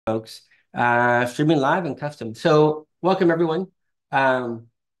Folks, streaming live and custom. So welcome everyone.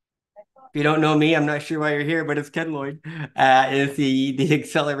 If you don't know me, I'm not sure why you're here, but it's Ken Lloyd. It's the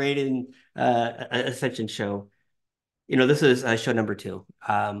Accelerating Ascension show. This is show number two.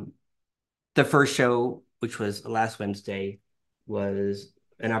 The first show, which was last Wednesday, was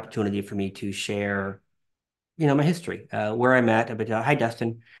an opportunity for me to share, my history, where I'm at. But hi,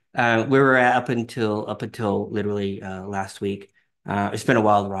 Dustin. Where we're at up until literally last week. It's been a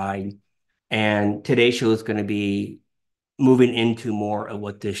wild ride. And today's show is going to be moving into more of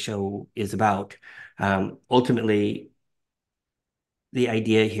what this show is about. Ultimately, the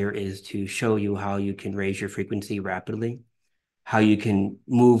idea here is to show you how you can raise your frequency rapidly, how you can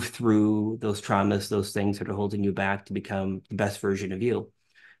move through those traumas, those things that are holding you back to become the best version of you.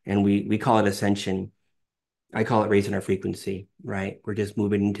 And we call it ascension. I call it raising our frequency, right? We're just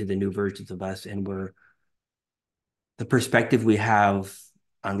moving into the new versions of us, and the perspective we have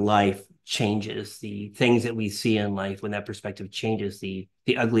on life changes. The things that we see in life, when that perspective changes, the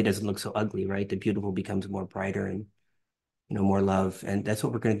ugly doesn't look so ugly, right? The beautiful becomes more brighter and more love. And that's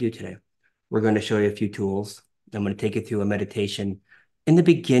what we're going to do today. We're going to show you a few tools. I'm going to take you through a meditation in the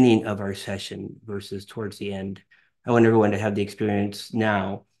beginning of our session versus towards the end. I want everyone to have the experience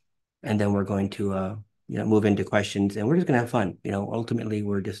now, and then we're going to move into questions, and we're just going to have fun. Ultimately,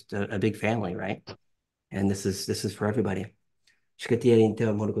 we're just a big family, right? And this is for everybody. With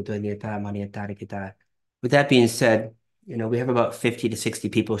that being said, we have about 50 to 60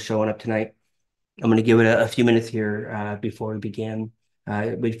 people showing up tonight. I'm going to give it a few minutes here before we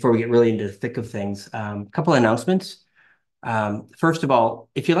get really into the thick of things. A couple of announcements. First of all,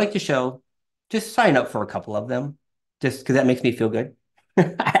 if you like the show, just sign up for a couple of them, just because that makes me feel good.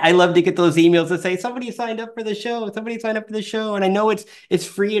 I love to get those emails that say somebody signed up for the show, somebody signed up for the show, and I know it's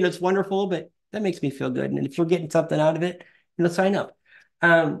free and it's wonderful, but that makes me feel good. And if you're getting something out of it, sign up.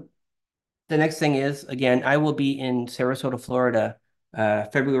 Um, the next thing is, again, I will be in Sarasota, Florida,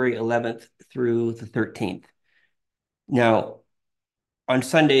 February 11th through the 13th. Now, on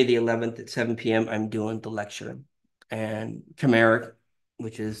Sunday, the 11th at 7 p.m., I'm doing the lecture. And Tamara,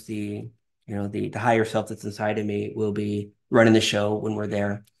 which is the higher self that's inside of me, will be running the show when we're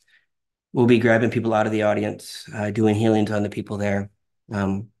there. We'll be grabbing people out of the audience, doing healings on the people there.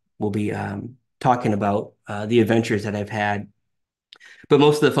 We'll be talking about the adventures that I've had. But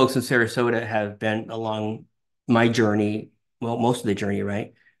most of the folks in Sarasota have been along my journey, well, most of the journey,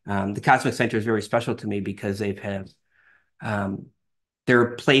 right? The Cosmic Center is very special to me because um,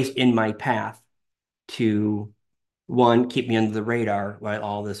 they're placed in my path to, one, keep me under the radar while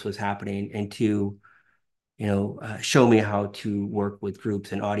all this was happening, and two, show me how to work with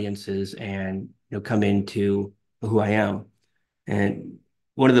groups and audiences and come into who I am. And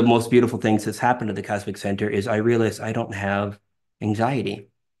one of the most beautiful things that's happened to the Cosmic Center is I realized I don't have anxiety.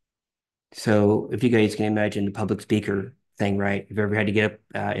 So if you guys can imagine the public speaker thing, right? If you ever had to get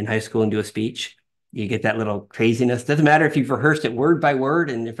up in high school and do a speech, you get that little craziness. Doesn't matter if you've rehearsed it word by word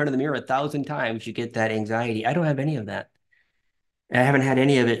and in front of the mirror 1,000 times, you get that anxiety. I don't have any of that. And I haven't had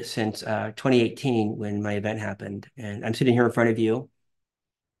any of it since 2018 when my event happened. And I'm sitting here in front of you.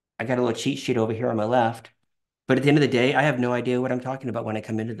 I got a little cheat sheet over here on my left. But at the end of the day, I have no idea what I'm talking about when I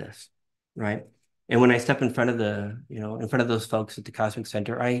come into this, right? And when I step in front of in front of those folks at the Cosmic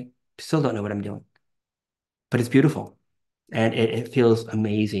Center, I still don't know what I'm doing, but it's beautiful and it feels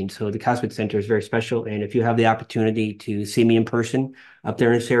amazing. So the Cosmic Center is very special. And if you have the opportunity to see me in person up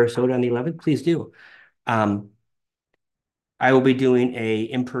there in Sarasota on the 11th, please do. Um, I will be doing a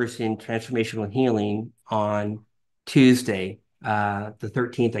in-person transformational healing on Tuesday, the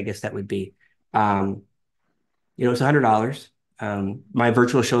 13th, I guess that would be. Um, it's $100. My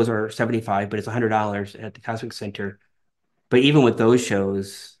virtual shows are 75, but it's $100 at the Cosmic Center. But even with those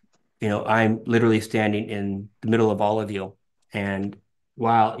shows, I'm literally standing in the middle of all of you. And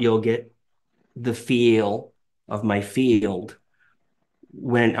while you'll get the feel of my field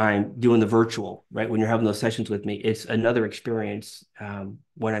when I'm doing the virtual, right? When you're having those sessions with me, it's another experience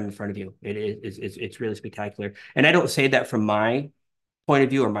when I'm in front of you. It's really spectacular. And I don't say that from my point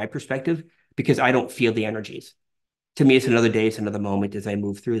of view or my perspective because I don't feel the energies. To me, it's another day, it's another moment as I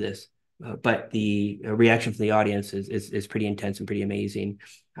move through this. But the reaction from the audience is pretty intense and pretty amazing.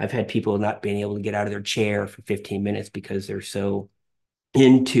 I've had people not being able to get out of their chair for 15 minutes because they're so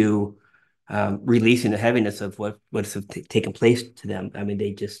into releasing the heaviness of what's taken place to them. I mean,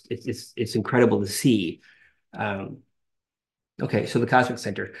 it's incredible to see. Um, okay, so the Cosmic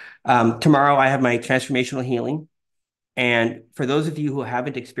Center. Tomorrow I have my transformational healing. And for those of you who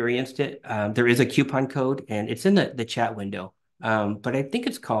haven't experienced it, there is a coupon code and it's in the chat window. But I think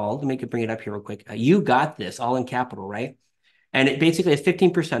it's called, let me bring it up here real quick. You got this, all in capital, right? And it basically is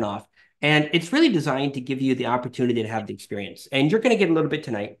 15% off. And it's really designed to give you the opportunity to have the experience. And you're going to get a little bit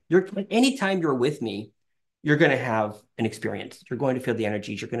tonight. Anytime you're with me, you're going to have an experience. You're going to feel the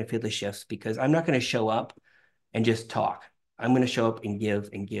energies. You're going to feel the shifts because I'm not going to show up and just talk. I'm going to show up and give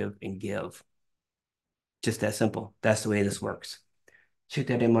and give and give. Just that simple. That's the way this works.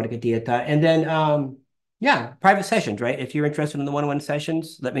 And then, yeah, private sessions, right? If you're interested in the one-on-one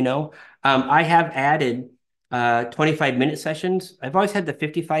sessions, let me know. I have added 25-minute sessions. I've always had the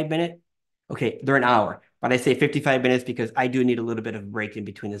 55-minute. Okay, they're an hour, but I say 55 minutes because I do need a little bit of a break in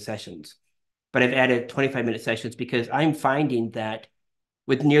between the sessions. But I've added 25-minute sessions because I'm finding that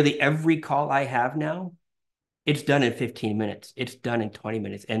with nearly every call I have now, it's done in 15 minutes. It's done in 20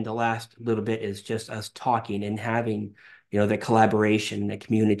 minutes. And the last little bit is just us talking and having, the collaboration, the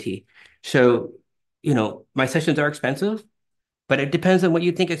community. So, my sessions are expensive, but it depends on what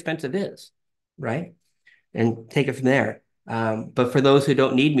you think expensive is, right? And take it from there. But for those who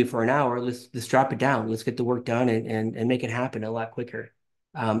don't need me for an hour, let's drop it down. Let's get the work done and make it happen a lot quicker.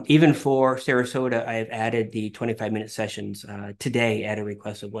 Even for Sarasota, I have added the 25-minute sessions today at a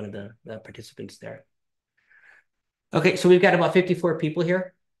request of one of the participants there. Okay, so we've got about 54 people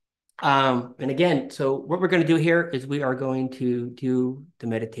here. And again, so what we're going to do here is we are going to do the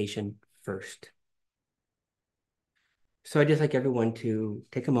meditation first. So I just like everyone to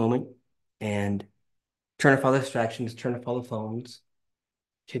take a moment and turn off all the distractions, turn off all the phones.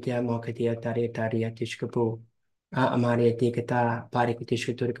 It's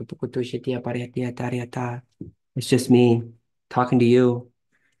just me talking to you.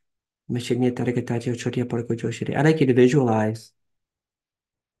 I like you to visualize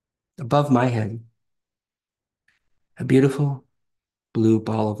above my head a beautiful blue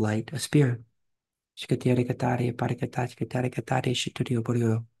ball of light, a spear. The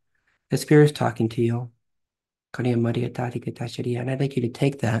spirit is talking to you. And I'd like you to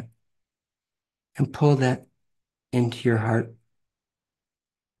take that and pull that into your heart.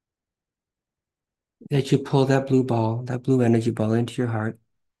 That you pull that blue ball, that blue energy ball into your heart.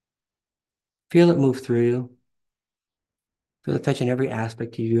 Feel it move through you. Feel it touching every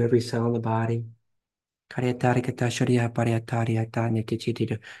aspect of you, every cell in the body.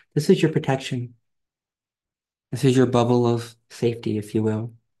 This is your protection. This is your bubble of safety, if you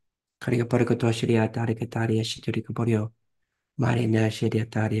will. As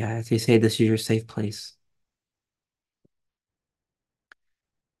they say, this is your safe place.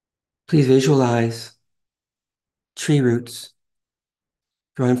 Please visualize tree roots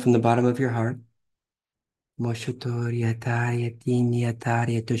growing from the bottom of your heart. Down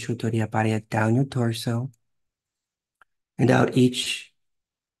your torso and out each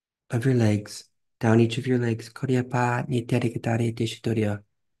of your legs. Down each of your legs.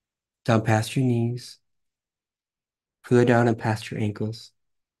 Down past your knees. Further down and past your ankles.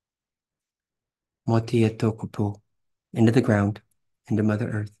 Into the ground, into Mother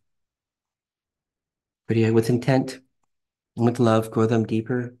Earth. With intent and with love, grow them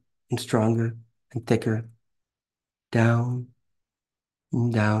deeper and stronger and thicker. Down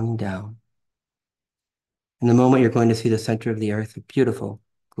and down and down. In the moment, you're going to see the center of the earth, a beautiful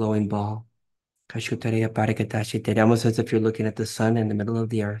glowing ball. Almost as if you're looking at the sun in the middle of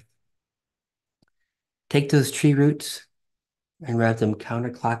the earth. Take those tree roots and wrap them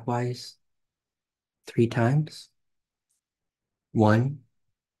counterclockwise 3 times. 1,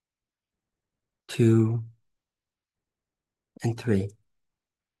 2, and 3.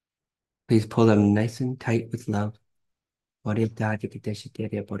 Please pull them nice and tight with love.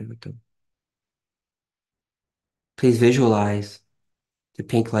 Please visualize the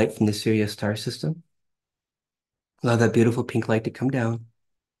pink light from the Sirius star system. Allow that beautiful pink light to come down,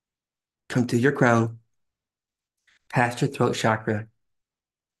 come through your crown, past your throat chakra,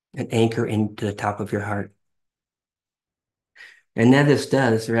 and anchor into the top of your heart. And now this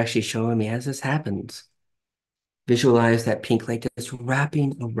does, they're actually showing me as this happens, visualize that pink light just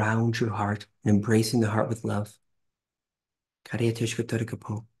wrapping around your heart and embracing the heart with love.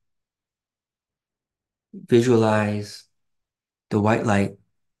 Visualize the white light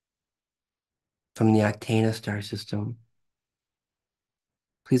from the Octana star system.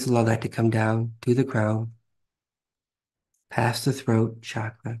 Please allow that to come down through the crown, past the throat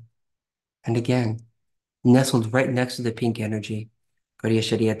chakra, and again, nestled right next to the pink energy.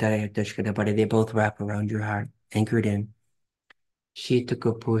 They both wrap around your heart, anchored in. So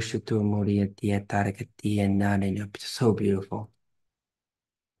beautiful.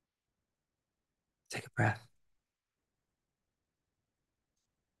 Take a breath.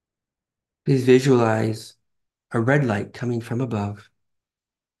 Please visualize a red light coming from above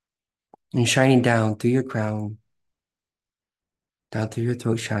and shining down through your crown, down through your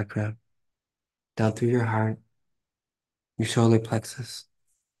throat chakra, down through your heart, your solar plexus,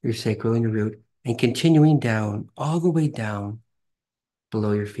 your sacral and your root, and continuing down, all the way down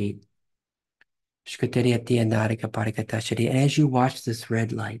below your feet. And as you watch this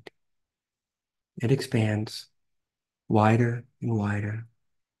red light, it expands wider and wider,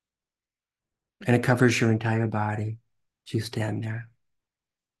 and it covers your entire body as you stand there.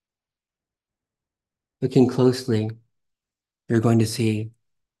 Looking closely, you're going to see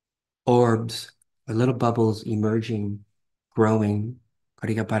orbs or little bubbles emerging, growing,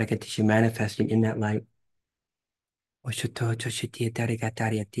 manifesting in that light.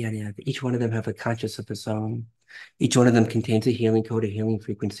 Each one of them have a conscious of its own. Each one of them contains a healing code, a healing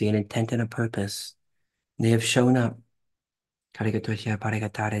frequency, an intent, and a purpose. They have shown up.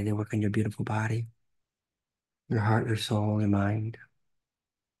 They work on your beautiful body, your heart, your soul, your mind.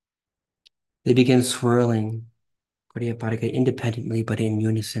 They begin swirling independently but in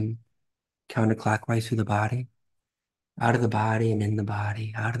unison, counterclockwise through the body, out of the body and in the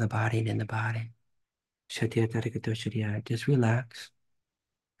body, out of the body and in the body. Just relax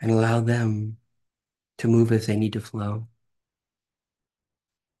and allow them to move as they need to flow.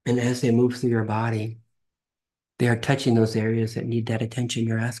 And as they move through your body, they are touching those areas that need that attention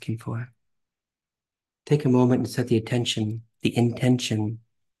you're asking for. Take a moment and set the attention, the intention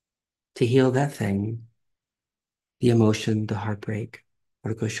to heal that thing, the emotion, the heartbreak,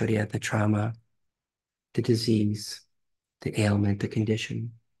 the trauma, the disease, the ailment, the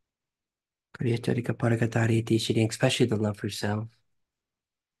condition. Especially the love for self.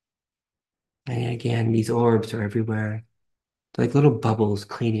 And again, these orbs are everywhere. They're like little bubbles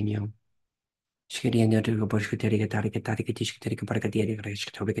cleaning you.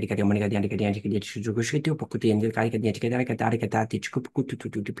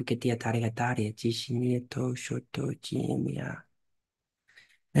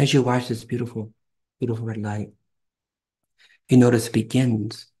 As you watch this beautiful, beautiful red light, you notice it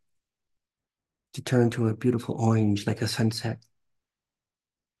begins to turn to a beautiful orange like a sunset.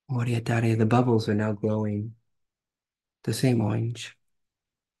 The bubbles are now glowing the same orange.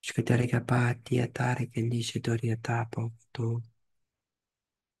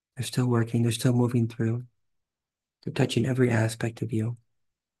 They're still working, they're still moving through. They're touching every aspect of you.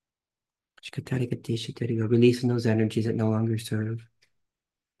 Releasing those energies that no longer serve.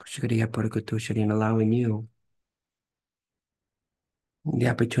 And allowing you the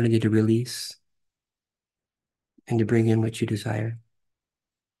opportunity to release and to bring in what you desire.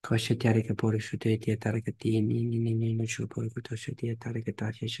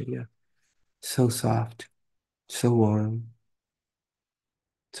 So soft, so warm,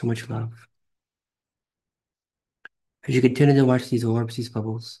 so much love. As you continue to watch these orbs, these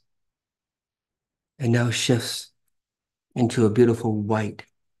bubbles, it now shifts into a beautiful white,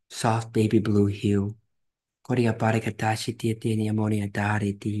 soft baby blue hue.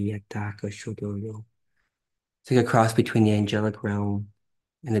 It's like a cross between the angelic realm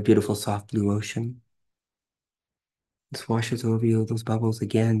and the beautiful soft blue ocean. This washes over you, those bubbles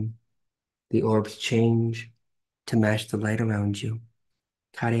again. The orbs change to match the light around you.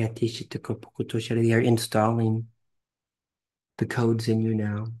 They are installing the codes in you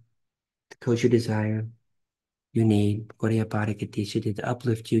now, the codes you desire, you need, to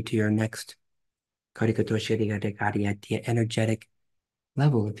uplift you to your next energetic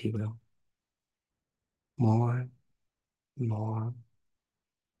level, if you will. More, more.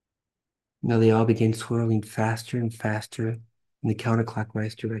 Now they all begin swirling faster and faster in the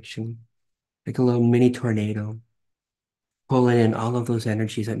counterclockwise direction, like a little mini tornado, pulling in all of those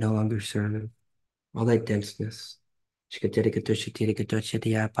energies that no longer serve, all that denseness. a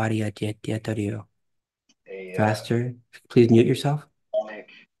Faster. Please mute yourself. sonic.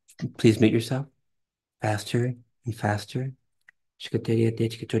 Please mute yourself. Faster and faster.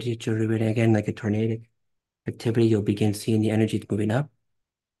 Again, like a tornadic activity, you'll begin seeing the energies moving up,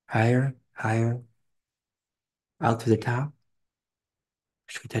 higher, higher, out through the top.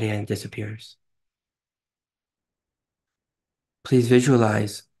 And disappears. Please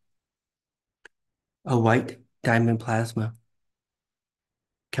visualize a white diamond plasma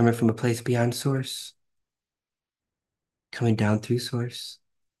coming from a place beyond source, coming down through source.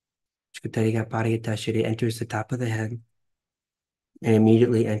 It enters the top of the head and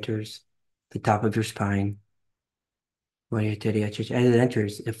immediately enters the top of your spine. As it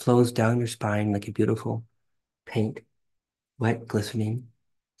enters, it flows down your spine like a beautiful paint, wet, glistening.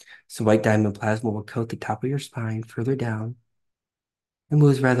 So white diamond plasma will coat the top of your spine further down. It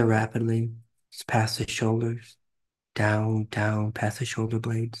moves rather rapidly. It's past the shoulders, down, down, past the shoulder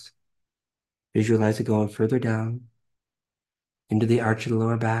blades. Visualize it going further down into the arch of the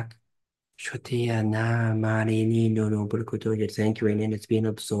lower back. Shutiya na mari ni no no burkuto. It's anchoring in, it's being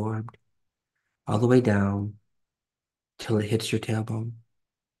absorbed all the way down till it hits your tailbone.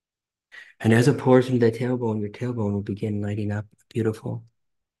 And as it pours into the tailbone, your tailbone will begin lighting up a beautiful,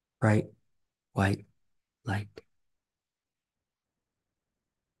 bright, white light.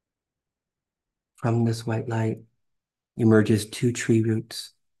 From this white light emerges two tree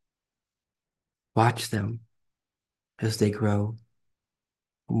roots. Watch them as they grow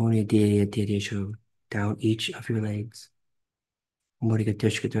down each of your legs.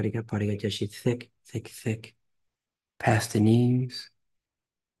 Thick, thick, thick, past the knees,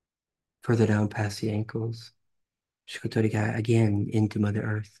 further down past the ankles. Again into Mother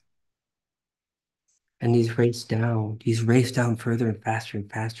Earth. And these race down further and faster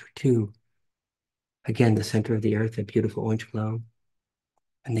too. Again, the center of the earth, a beautiful orange glow.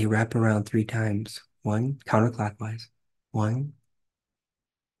 And they wrap around 3 times. One, counterclockwise. 1,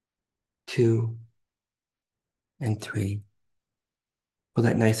 2, and 3. Pull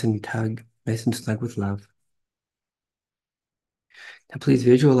that nice and tug, nice and snug with love. Now please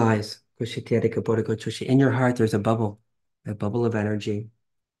visualize, in your heart, there's a bubble of energy.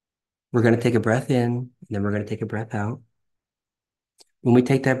 We're going to take a breath in, and then we're going to take a breath out. When we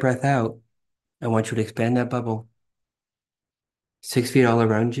take that breath out, I want you to expand that bubble 6 feet all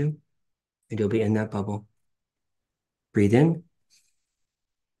around you, and you'll be in that bubble. Breathe in,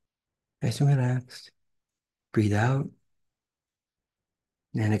 nice and relaxed. Breathe out,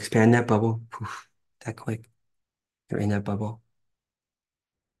 and expand that bubble. Poof, that quick. You're in that bubble.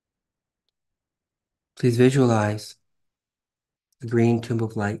 Please visualize a green tube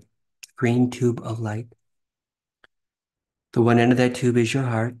of light. Green tube of light. The one end of that tube is your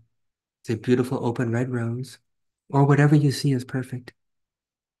heart. It's a beautiful open red rose, or whatever you see is perfect.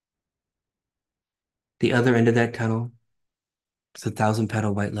 The other end of that tunnel is a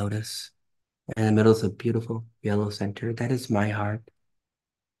 1,000-petal white lotus. And in the middle is a beautiful yellow center. That is my heart.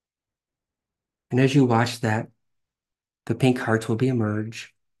 And as you watch that, the pink hearts will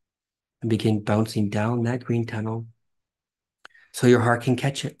emerge and begin bouncing down that green tunnel so your heart can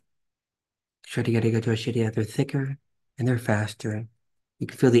catch it. They're thicker and they're faster. You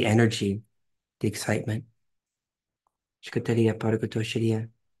can feel the energy, the excitement.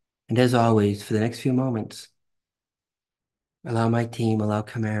 And as always, for the next few moments, allow my team, allow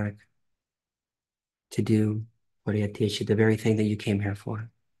Kamaric to do the very thing that you came here for.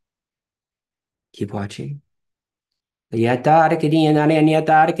 Keep watching.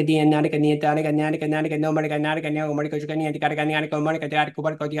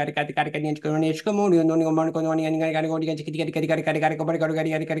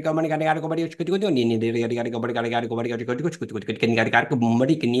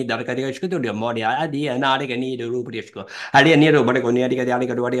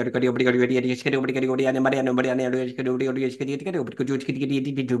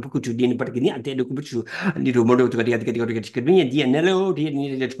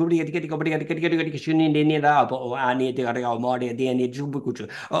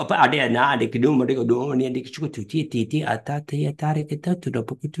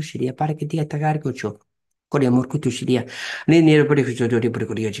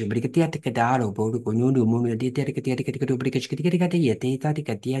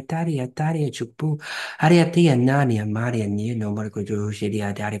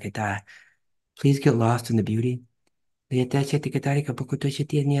 Please get lost in the beauty.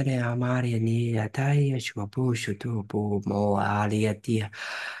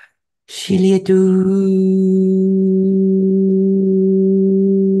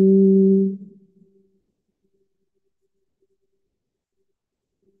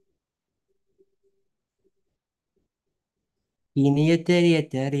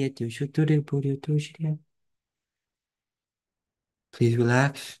 Please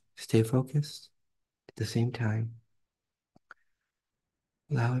relax, stay focused. At the same time,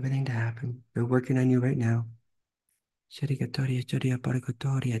 allow everything to happen. They're working on you right now. That is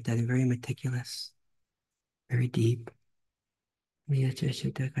very meticulous, very deep.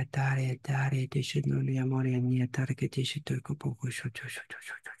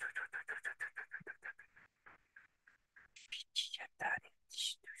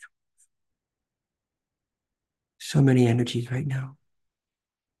 So many energies right now.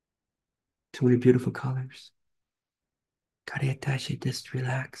 So many beautiful colors. Just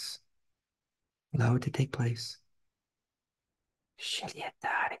relax. Allow it to take place.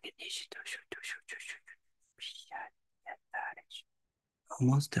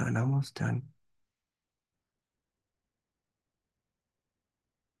 Almost done, almost done.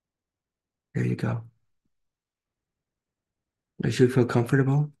 There you go. As you feel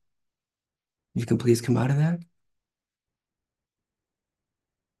comfortable, you can please come out of that,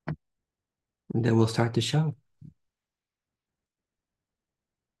 and then we'll start the show.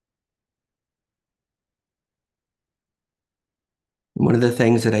 One of the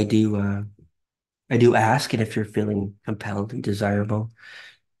things that I do ask, and if you're feeling compelled and desirable,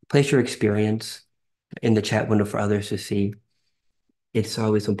 place your experience in the chat window for others to see. It's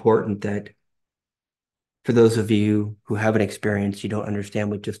always important that for those of you who haven't experienced, you don't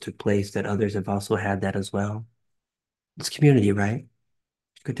understand what just took place, that others have also had that as well. It's community, right?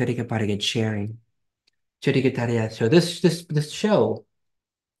 Good para get sharing. So this show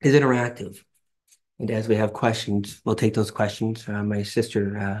is interactive. And as we have questions, we'll take those questions. My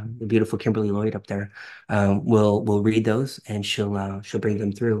sister, the beautiful Kimberly Lloyd up there, will read those and she'll bring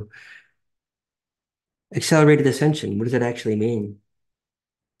them through. Accelerated ascension. What does that actually mean?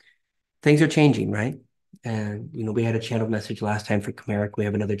 Things are changing, right? And we had a channel message last time for Comeric. We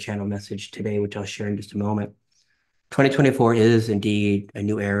have another channel message today, which I'll share in just a moment. 2024 is indeed a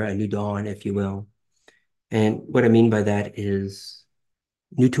new era, a new dawn, if you will. And what I mean by that is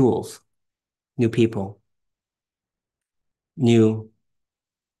new tools, new people, new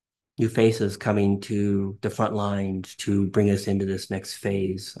new faces coming to the front lines to bring us into this next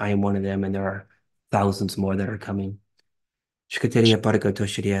phase. I am one of them, and there are thousands more that are coming.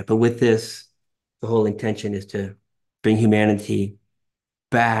 But with this, the whole intention is to bring humanity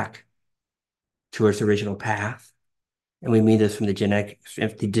back to its original path. And we mean this from the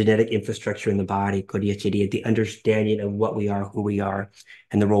genetic infrastructure in the body, the understanding of what we are, who we are,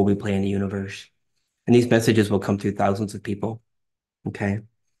 and the role we play in the universe. And these messages will come through thousands of people. Okay.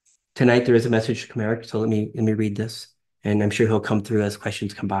 Tonight there is a message from Eric, so let me read this, and I'm sure he'll come through as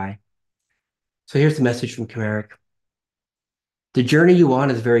questions come by. So here's the message from Comeric. The journey you on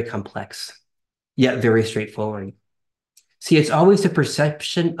is very complex, yet very straightforward. See, it's always the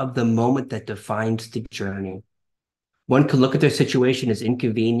perception of the moment that defines the journey. One could look at their situation as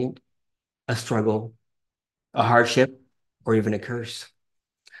inconvenient, a struggle, a hardship, or even a curse.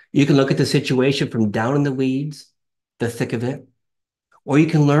 You can look at the situation from down in the weeds, the thick of it, or you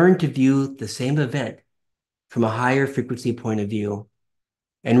can learn to view the same event from a higher frequency point of view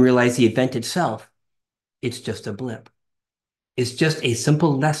and realize the event itself, it's just a blip. It's just a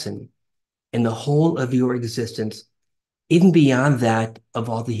simple lesson in the whole of your existence, even beyond that of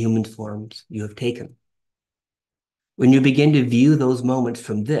all the human forms you have taken. When you begin to view those moments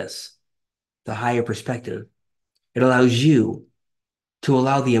from this, the higher perspective, it allows you to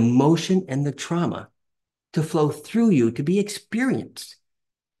allow the emotion and the trauma to flow through you, to be experienced,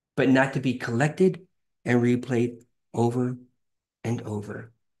 but not to be collected and replayed over and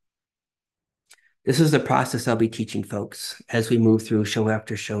over. This is the process I'll be teaching folks as we move through show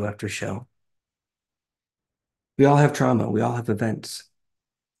after show after show. We all have trauma. We all have events.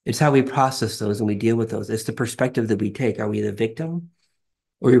 It's how we process those and we deal with those. It's the perspective that we take. Are we the victim,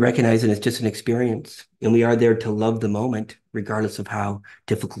 or we recognize that it's just an experience and we are there to love the moment, regardless of how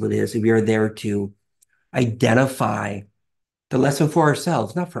difficult it is. We are there to identify the lesson for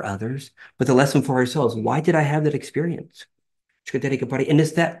ourselves, not for others, but the lesson for ourselves. Why did I have that experience? And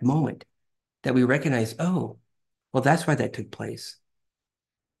it's that moment that we recognize, oh, well, that's why that took place.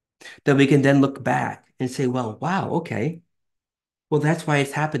 That we can then look back and say, well, wow, okay. Well, that's why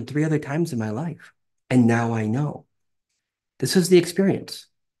it's happened 3 other times in my life. And now I know. This is the experience.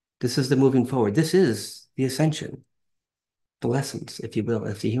 This is the moving forward. This is the ascension, the lessons, if you will,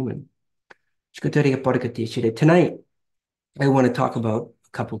 as a human. Tonight, I want to talk about a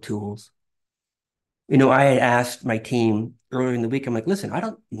couple tools. I had asked my team earlier in the week, I'm like, listen, I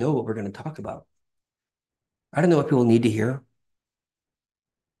don't know what we're going to talk about. I don't know what people need to hear.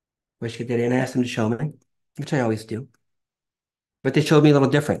 And I asked them to show me, which I always do. But they showed me a little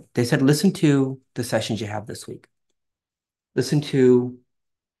different. They said, listen to the sessions you have this week. Listen to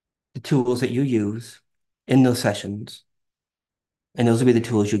the tools that you use in those sessions. And those will be the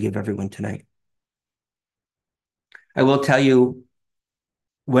tools you give everyone tonight. I will tell you,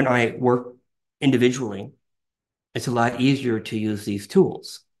 when I work individually, it's a lot easier to use these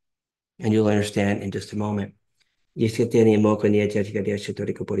tools. And you'll understand in just a moment.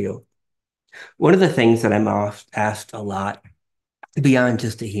 One of the things that I'm asked a lot beyond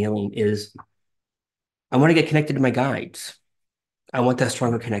just the healing is I want to get connected to my guides. I want that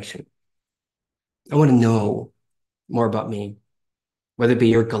stronger connection. I want to know more about me, whether it be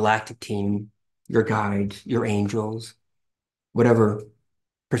your galactic team, your guides, your angels, whatever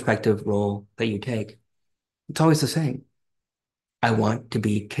perspective role that you take. It's always the same. I want to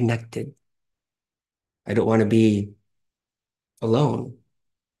be connected. I don't want to be alone.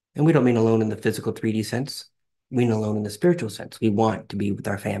 And we don't mean alone in the physical 3D sense. being alone in the spiritual sense. We want to be with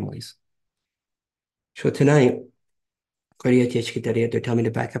our families. So tonight, tell me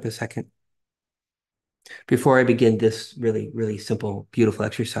to back up a second. Before I begin this really, really simple, beautiful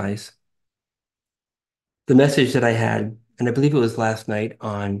exercise, the message that I had, and I believe it was last night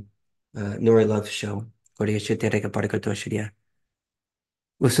on Nori Love's show,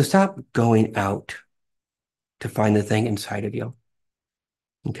 was to stop going out to find the thing inside of you.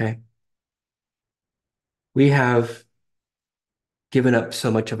 Okay. We have given up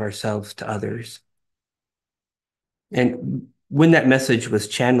so much of ourselves to others. And when that message was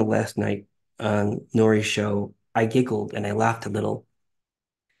channeled last night on Nori's show, I giggled and I laughed a little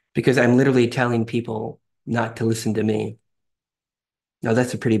because I'm literally telling people not to listen to me. Now,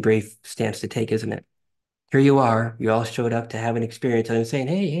 that's a pretty brave stance to take, isn't it? Here you are, you all showed up to have an experience, and I'm saying,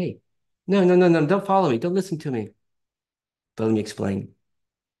 hey, hey, no, no, no, no, don't follow me, don't listen to me. But let me explain.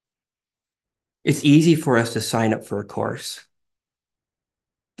 It's easy for us to sign up for a course,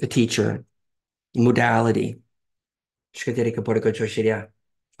 a teacher, a modality,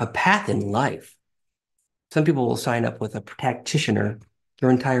 a path in life. Some people will sign up with a practitioner their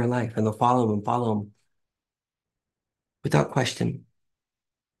entire life, and they'll follow them without question,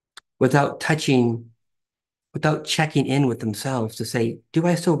 without touching, without checking in with themselves to say, do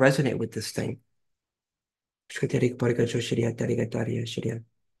I still resonate with this thing? And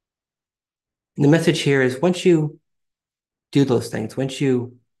the message here is once you do those things, once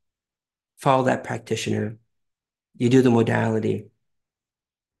you follow that practitioner, you do the modality,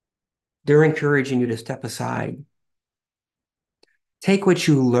 they're encouraging you to step aside. Take what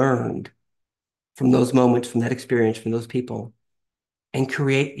you learned from those moments, from that experience, from those people, and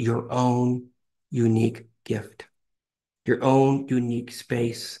create your own unique gift, your own unique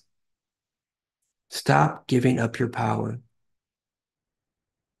space. Stop giving up your power.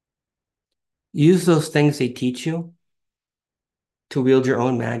 Use those things they teach you to wield your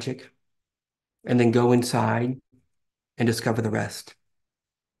own magic, and then go inside and discover the rest.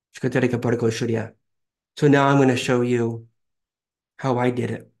 So now I'm going to show you how I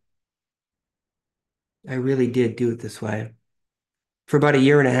did it. I really did do it this way. For about a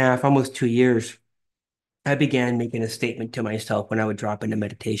year and a half, almost 2 years, I began making a statement to myself when I would drop into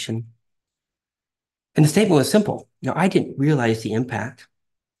meditation. And the statement was simple. I didn't realize the impact,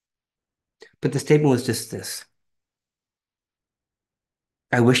 but the statement was just this.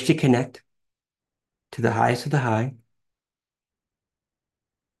 I wish to connect to the highest of the high,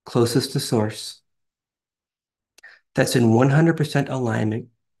 closest to source, that's in 100% alignment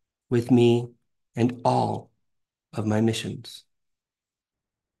with me and all of my missions.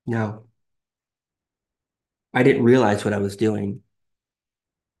 Now, I didn't realize what I was doing,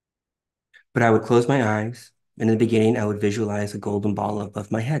 but I would close my eyes, and in the beginning, I would visualize a golden ball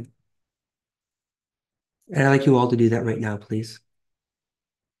above my head. And I'd like you all to do that right now, please.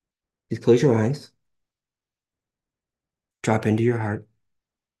 Please close your eyes, drop into your heart,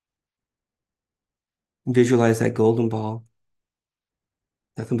 and visualize that golden ball,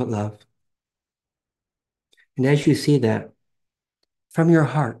 nothing but love. And as you see that, from your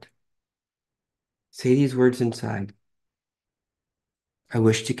heart, say these words inside. I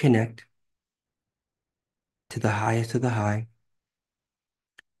wish to connect to the highest of the high,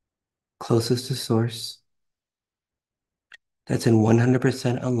 closest to source, that's in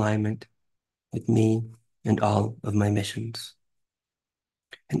 100% alignment with me and all of my missions.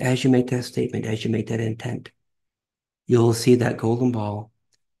 And as you make that statement, as you make that intent, you'll see that golden ball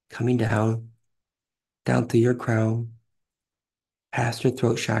coming down through your crown, past your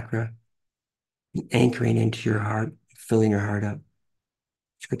throat chakra, and anchoring into your heart, filling your heart up.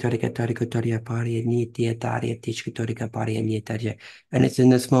 And it's in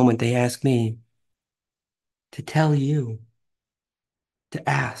this moment they ask me to tell you to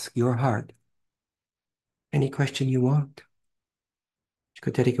ask your heart any question you want.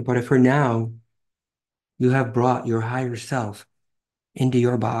 For now, you have brought your higher self into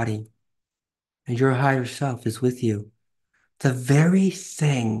your body, and your higher self is with you. The very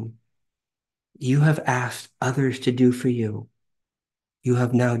thing you have asked others to do for you, you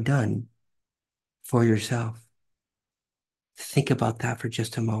have now done for yourself. Think about that for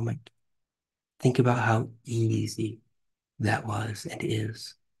just a moment. Think about how easy that was and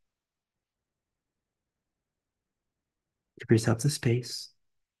is. Give yourself the space.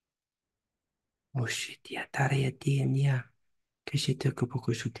 Oh shit, yeah, yeah.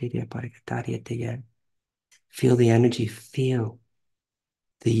 Feel the energy, feel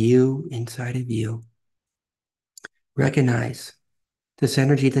the you inside of you. Recognize this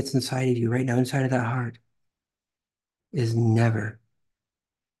energy that's inside of you right now, inside of that heart, is never,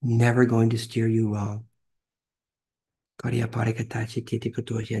 never going to steer you wrong. Korea parikatashi titi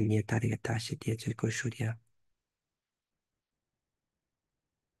kotoya nia tarikatashi tia chirkoshuria.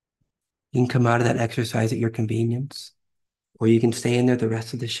 You can come out of that exercise at your convenience, or you can stay in there the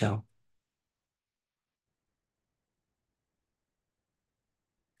rest of the show.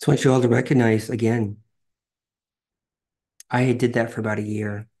 So I want you all to recognize again, I did that for about a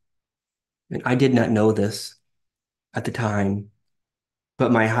year, and I did not know this at the time,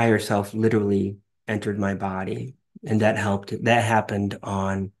 but my higher self literally entered my body, and that helped. That happened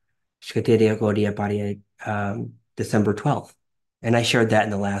on December 12th. And I shared that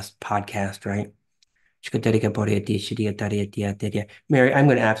in the last podcast, right? Mary, I'm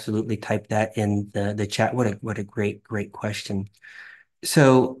going to absolutely type that in the chat. What a great question.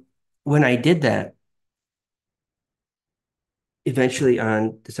 So when I did that, eventually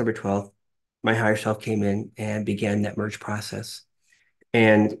on December 12th, my higher self came in and began that merge process.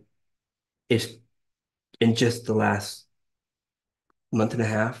 And it's in just the last month and a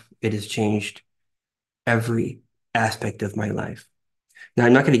half, it has changed every aspect of my life. Now,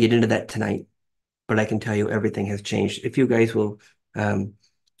 I'm not going to get into that tonight, but I can tell you everything has changed. If you guys will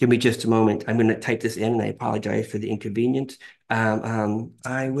give me just a moment, I'm going to type this in, and I apologize for the inconvenience.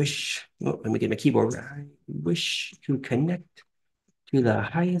 I wish, let me get my keyboard. I wish to connect to the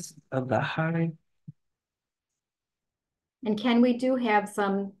highest of the high. And Ken, we do have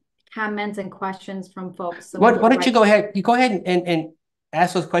some comments and questions from folks. So when Why you're don't you ready. go ahead? You go ahead and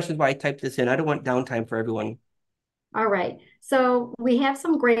ask those questions while I type this in. I don't want downtime for everyone. All right. So we have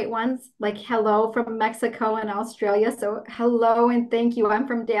some great ones like hello from Mexico and Australia. So hello and thank you. I'm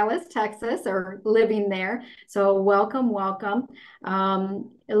from Dallas, Texas, or living there. So welcome, welcome.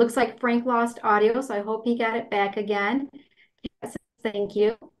 It looks like Frank lost audio, so I hope he got it back again. Thank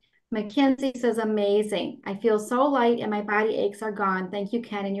you. Mackenzie says, amazing. I feel so light and my body aches are gone. Thank you,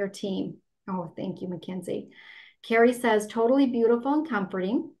 Ken, and your team. Oh, thank you, Mackenzie. Carrie says, totally beautiful and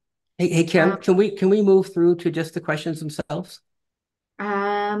comforting. Hey Um, Kim, can we move through to just the questions themselves?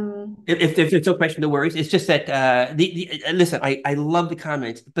 um, If there's no question, no worries. It's just that listen, I love the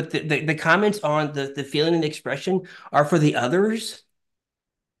comments, but the comments on the feeling and expression are for the others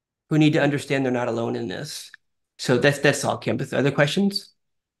who need to understand they're not alone in this. So that's all, Kim. Other questions?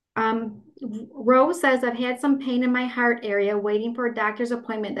 Rose says, I've had some pain in my heart area waiting for a doctor's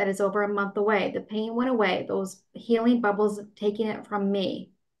appointment that is over a month away. The pain went away. Those healing bubbles taking it from me.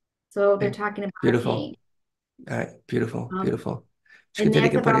 So they're Okay, talking about the beautiful. pain. All right, beautiful, Um, beautiful. and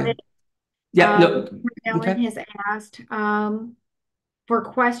that's about it. Yeah, no, Ellen okay. has asked, for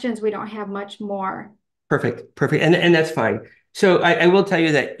questions, we don't have much more. Perfect, perfect, and that's fine. So I will tell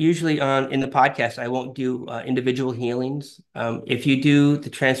you that usually on in the podcast I won't do individual healings. If you do the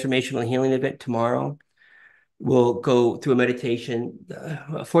transformational healing event tomorrow, we'll go through a meditation,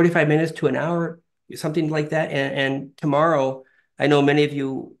 45 minutes to an hour, something like that. And tomorrow, I know many of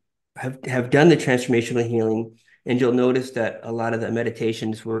you have done the transformational healing, and you'll notice that a lot of the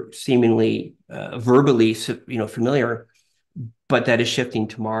meditations were seemingly verbally, familiar, but that is shifting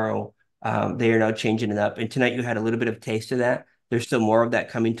tomorrow. They are now changing it up. And tonight you had a little bit of a taste of that. There's still more of that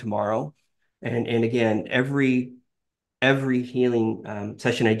coming tomorrow. And again, every healing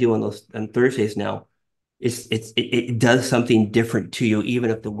session I do on Thursdays now, it does something different to you,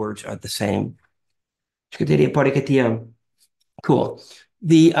 even if the words are the same. Cool.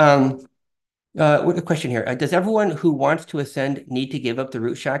 The what a question here. Does everyone who wants to ascend need to give up the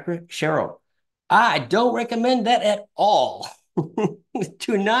root chakra? Cheryl, I don't recommend that at all.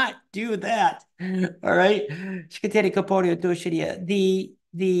 Do not do that. All right.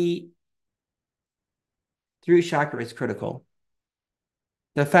 The root chakra is critical.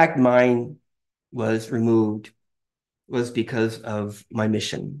 The fact mine was removed was because of my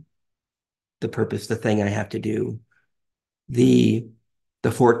mission, the purpose, the thing I have to do, the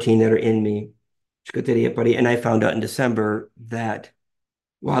the 14 that are in me. Buddy. And I found out in December that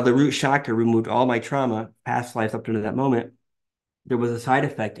while the root chakra removed all my trauma, past lives up to that moment, there was a side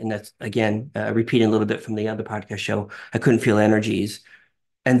effect. And that's, again, repeating a little bit from the other podcast show. I couldn't feel energies.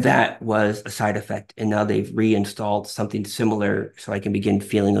 And that was a side effect. And now they've reinstalled something similar so I can begin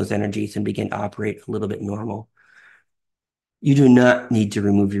feeling those energies and begin to operate a little bit normal. You do not need to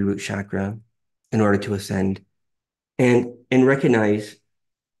remove your root chakra in order to ascend. And recognize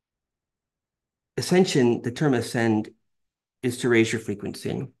ascension, the term ascend is to raise your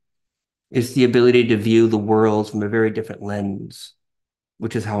frequency. It's the ability to view the world from a very different lens,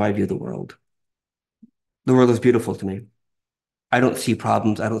 which is how I view the world. The world is beautiful to me. I don't see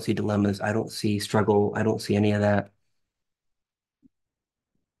problems. I don't see dilemmas. I don't see struggle. I don't see any of that.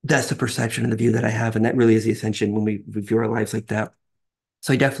 That's the perception and the view that I have. And that really is the ascension when we view our lives like that.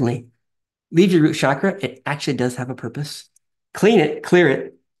 So I definitely leave your root chakra. It actually does have a purpose. Clean it, clear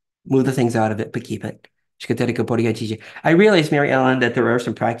it, move the things out of it, but keep it. I realize, Mary Ellen, that there are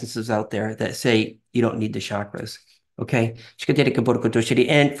some practices out there that say you don't need the chakras. Okay.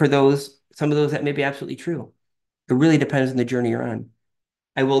 And for those, some of those that may be absolutely true. It really depends on the journey you're on.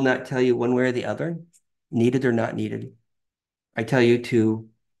 I will not tell you one way or the other, needed or not needed. I tell you to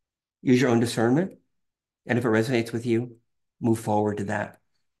use your own discernment. And if it resonates with you, move forward to that.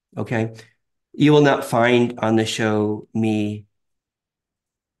 Okay. You will not find on the show me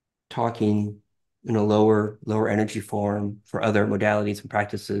talking in a lower energy form for other modalities and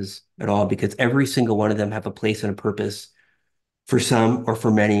practices at all, because every single one of them have a place and a purpose for some or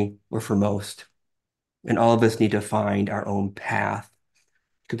for many or for most. And all of us need to find our own path.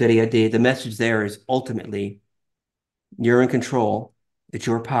 The message there is ultimately you're in control. It's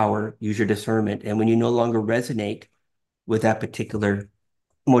your power. Use your discernment. And when you no longer resonate with that particular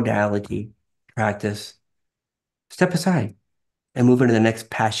modality, practice, step aside and move into the next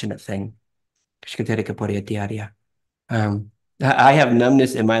passionate thing. Um, I have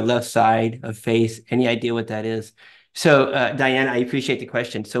numbness in my left side of face. Any idea what that is? So, Diane, I appreciate the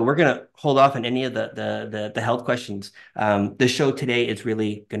question. So we're going to hold off on any of the health questions. The show today is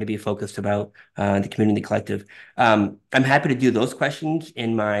really going to be focused about the community collective. I'm happy to do those questions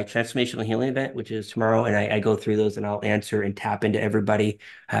in my transformational healing event, which is tomorrow, and I go through those and I'll answer and tap into everybody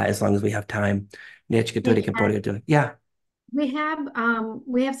as long as we have time. Hey, Ken, Yeah. we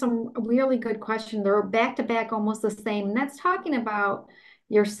have some really good questions. They're back to back, almost the same. And that's talking about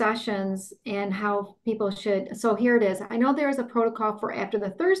your sessions and how people should. So here it is. I know there is a protocol for after the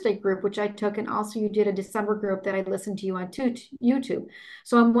Thursday group, which I took, and also you did a December group that I listened to you on YouTube.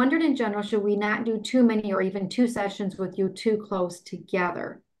 So I'm wondering in general, should we not do too many or even two sessions with you too close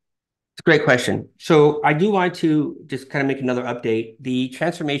together? It's a great question. So I do want to just kind of make another update. The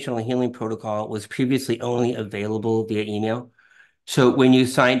transformational healing protocol was previously only available via email. So when you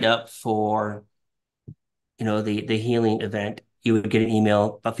signed up for, the healing event, you would get an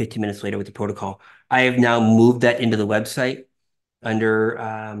email about 15 minutes later with the protocol. I have now moved that into the website under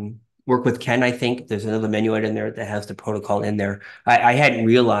Work with Ken, I think. There's another menu item there that has the protocol in there. I hadn't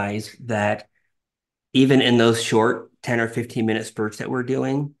realized that even in those short 10 or 15-minute spurts that we're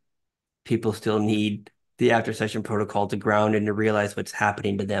doing, people still need the after session protocol to ground and to realize what's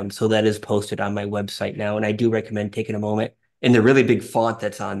happening to them. So that is posted on my website now. And I do recommend taking a moment in the really big font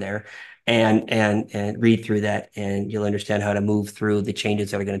that's on there and read through that, and you'll understand how to move through the changes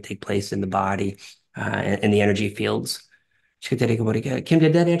that are going to take place in the body and the energy fields. Kim,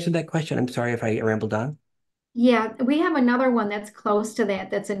 did that answer that question? I'm sorry if I rambled on. Yeah, we have another one that's close to that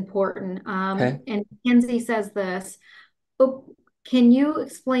that's important. Okay. And Kenzie says this. Oh, can you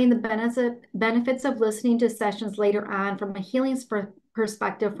explain the benefits of listening to sessions later on from a healing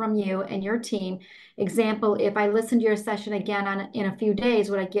perspective from you and your team? Example, if I listen to your session again in a few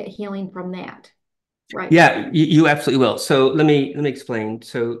days, would I get healing from that? Right. Yeah, you absolutely will. So let me explain.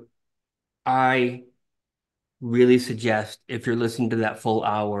 So I really suggest, if you're listening to that full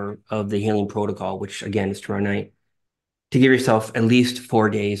hour of the healing protocol, which again is tomorrow night, to give yourself at least 4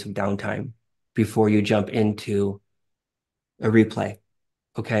 days of downtime before you jump into a replay.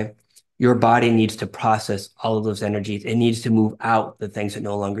 Okay. Your body needs to process all of those energies. It needs to move out the things that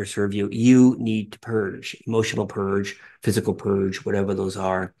no longer serve you. You need to purge, emotional purge, physical purge, whatever those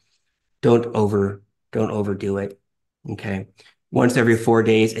are. Don't over, don't overdo it. Okay. Once every 4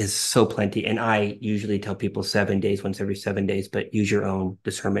 days is so plenty. And I usually tell people 7 days, once every 7 days, but use your own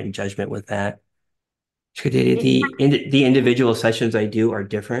discernment and judgment with that. The individual sessions I do are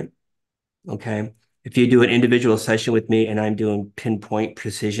different. Okay. If you do an individual session with me and I'm doing pinpoint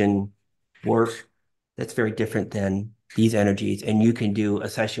precision work, that's very different than these energies. And you can do a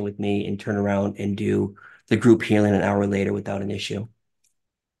session with me and turn around and do the group healing an hour later without an issue.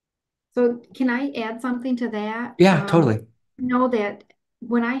 So can I add something to that? Yeah, totally. Know that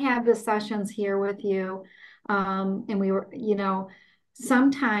when I have the sessions here with you, and we were,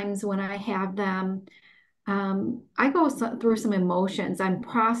 sometimes when I have them, I go through some emotions. I'm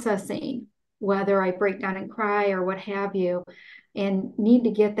processing whether I break down and cry or what have you, and need to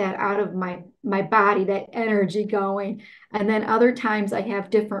get that out of my body, that energy going. And then other times I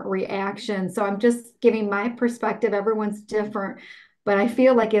have different reactions. So I'm just giving my perspective. Everyone's different, but I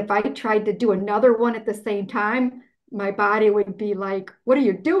feel like if I tried to do another one at the same time, my body would be like, "What are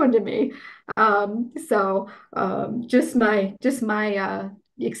you doing to me?" Just my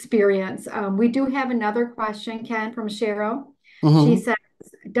experience. We do have another question, Ken, from Cheryl. She Hmm. says,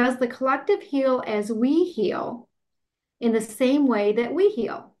 does the collective heal as we heal in the same way that we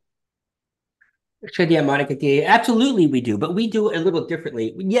heal? Yeah, Monica, absolutely we do, but we do it a little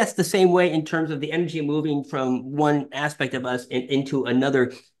differently. Yes, the same way in terms of the energy moving from one aspect of us into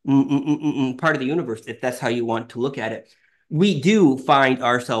another part of the universe, if that's how you want to look at it. We do find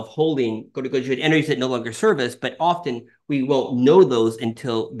ourselves holding go to energies that no longer serve us, but often we won't know those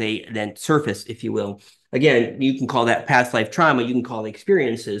until they then surface, if you will. Again, you can call that past life trauma, you can call it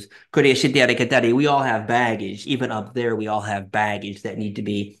experiences. We all have baggage. Even up there, we all have baggage that need to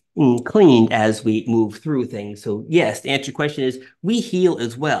be cleaned as we move through things. So, yes, the answer to your question is we heal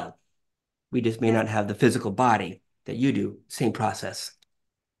as well. We just may That's not have the physical body that you do. Same process.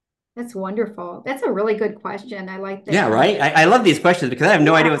 that's wonderful. That's a really good question. I like Yeah, that one. right. I love these questions because I have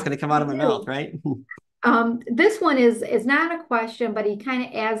no idea Yeah, what's going to come out I of my mouth, do. right? This one is not a question, but he kind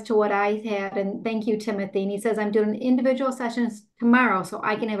of adds to what I had. And thank you, Timothy. And he says, I'm doing individual sessions tomorrow so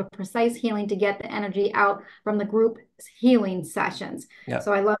I can have a precise healing to get the energy out from the group healing sessions. Yeah.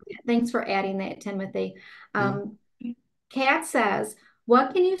 So I love that. Thanks for adding that, Timothy. Mhm. Um, Kat says,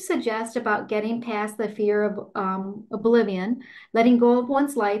 what can you suggest about getting past the fear of oblivion? Letting go of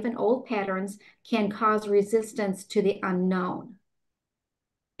one's life and old patterns can cause resistance to the unknown.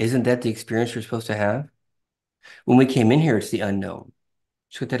 Isn't that the experience we're supposed to have? When we came in here, it's the unknown.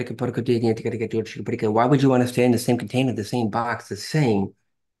 Why would you want to stay in the same container, the same box, the same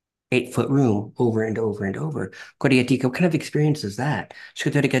 8 foot room over and over and over? What kind of experience is that?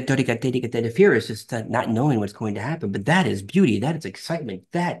 The fear is just not knowing what's going to happen, but that is beauty. That is excitement.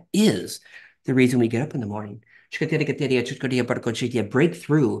 That is the reason we get up in the morning. Break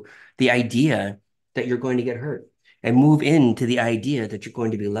through the idea that you're going to get hurt and move into the idea that you're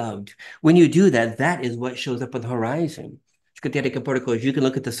going to be loved. When you do that, that is what shows up on the horizon. You can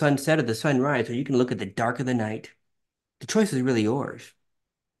look at the sunset or the sunrise, or you can look at the dark of the night. The choice is really yours.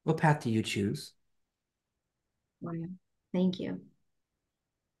 What path do you choose? Wow. Thank you.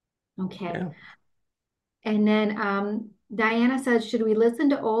 Okay. Yeah, And then Diana says, should we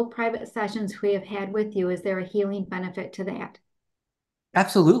listen to old private sessions we have had with you? Is there a healing benefit to that?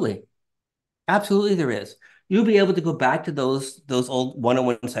 absolutely. Absolutely there is. You'll be able to go back to those old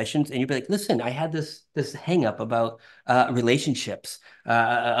one-on-one sessions and you'll be like, listen, I had this hang up about relationships,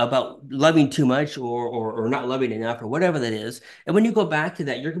 about loving too much or not loving enough or whatever that is. And when you go back to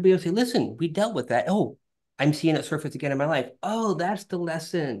that, you're gonna be able to say, listen, we dealt with that. Oh, I'm seeing it surface again in my life. Oh, that's the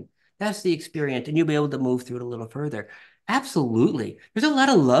lesson. That's the experience. And you'll be able to move through it a little further. Absolutely. There's a lot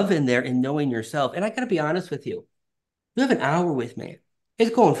of love in there in knowing yourself. And I gotta be honest with you. You have an hour with me.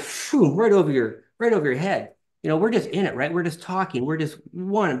 It's going phew, right over your head. We're just in it, right? We're just talking. We're just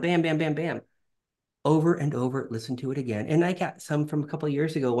one, bam, bam, bam, bam, over and over. Listen to it again. And I got some from a couple of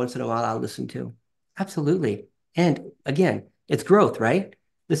years ago. Once in a while, I'll listen to. Absolutely. And again, it's growth, right?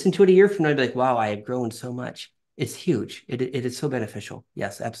 Listen to it a year from now, and be like, wow, I have grown so much. It's huge. It is so beneficial.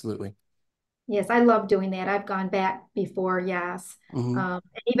 Yes, absolutely. Yes, I love doing that. I've gone back before, yes. Hmm. And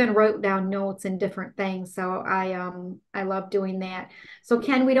even wrote down notes and different things. So I love doing that. So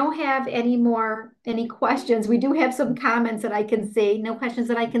Ken, we don't have any questions. We do have some comments that I can see. No questions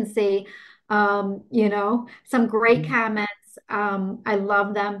that I can see. Some great comments. I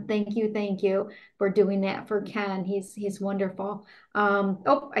love them. Thank you for doing that for Ken. He's wonderful.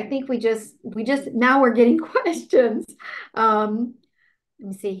 Oh, I think we just now we're getting questions. Let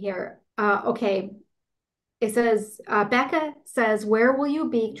me see here. Okay. It says, Becca says, where will you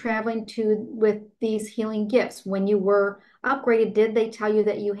be traveling to with these healing gifts? When you were upgraded, did they tell you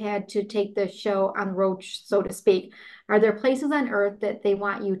that you had to take the show on the road, so to speak? Are there places on earth that they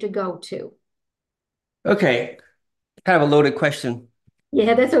want you to go to? Okay, kind of a loaded question.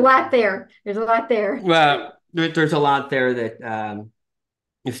 Yeah, there's a lot there. There's a lot there. Well, there's a lot there that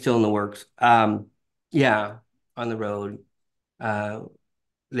is still in the works. Yeah, on the road. Uh,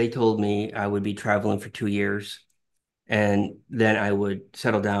 they told me I would be traveling for 2 years and then I would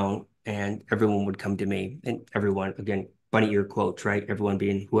settle down and everyone would come to me. And everyone, again, bunny ear quotes, right? Everyone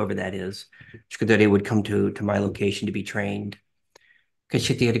being whoever that is. That they would come to my location to be trained.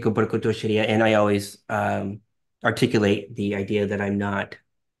 And I always articulate the idea that I'm not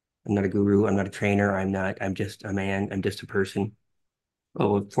a guru, I'm not a trainer, I'm just a man, I'm just a person,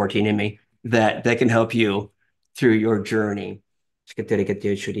 with 14 in me, that can help you through your journey.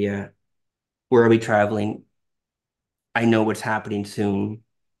 Where are we traveling? I know what's happening soon,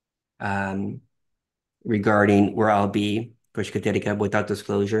 um, regarding where I'll be without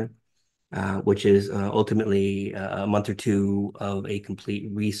disclosure, which is ultimately a month or two of a complete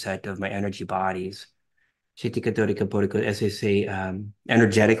reset of my energy bodies. As they say,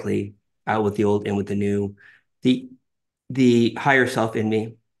 energetically, out with the old, in with the new. The the higher self in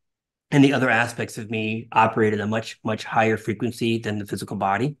me and the other aspects of me operate at a much, much higher frequency than the physical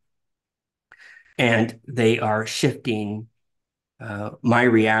body. and they are shifting my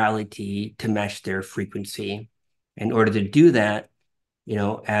reality to match their frequency. In order to do that,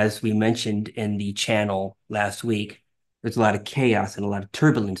 as we mentioned in the channel last week, there's a lot of chaos and a lot of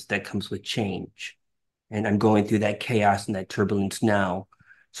turbulence that comes with change. And I'm going through that chaos and that turbulence now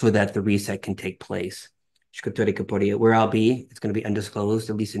so that the reset can take place. Where I'll be, it's going to be undisclosed,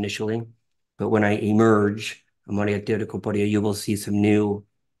 at least initially. But when I emerge, you will see some new,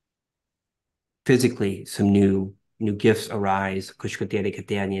 physically, some new gifts arise.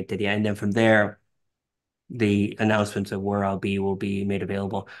 And then from there, the announcements of where I'll be will be made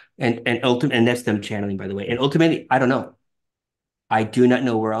available. And that's them channeling, by the way. And ultimately, I don't know. I do not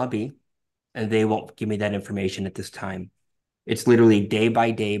know where I'll be, and they won't give me that information at this time. It's literally day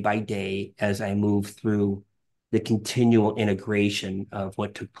by day by day as I move through the continual integration of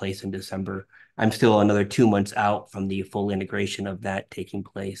what took place in December. I'm still another 2 months out from the full integration of that taking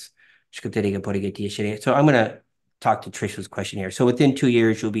place. So I'm going to talk to Trisha's question here. So within 2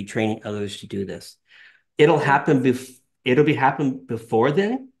 years, you'll be training others to do this. It'll happen Yes. bef it'll be happen before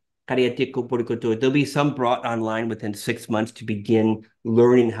then. There'll be some brought online within 6 months to begin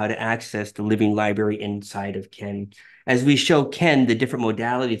learning how to access the living library inside of Ken. As we show Ken the different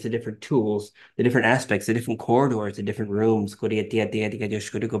modalities, the different tools, the different aspects, the different corridors, the different rooms, and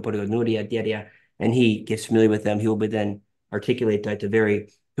he gets familiar with them, he will be then articulate that to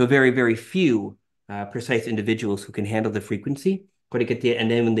a very, very few precise individuals who can handle the frequency,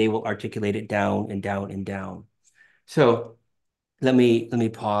 and then they will articulate it down and down and down. So let me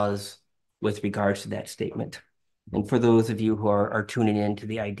pause with regards to that statement. And for those of you who are tuning in to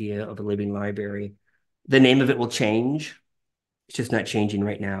the idea of a living library, the name of it will change. It's just not changing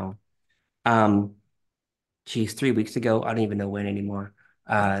right now. Um, Geez, 3 weeks ago, I don't even know when anymore.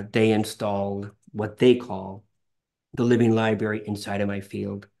 They installed what they call the living library inside of my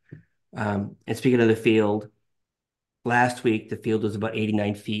field. And speaking of the field, last week the field was about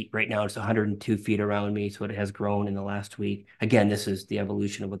 89 feet. Right now it's 102 feet around me, so it has grown in the last week. Again, this is the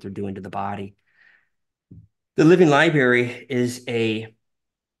evolution of what they're doing to the body. The living library is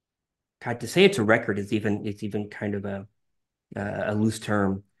God, to say it's a record is even kind of a loose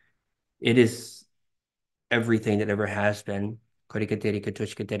term. It is everything that ever has been.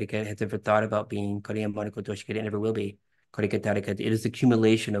 Has ever thought about being. It never will be. It is the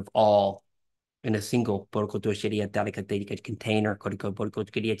accumulation of all in a single container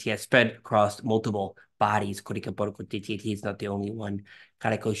spread across multiple bodies. It's not the only one.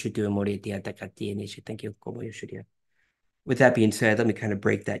 Thank you. With that being said, let me kind of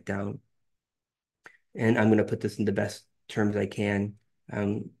break that down. And I'm going to put this in the best terms I can.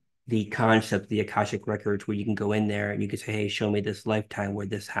 The concept, the Akashic records, where you can go in there and you can say, hey, show me this lifetime where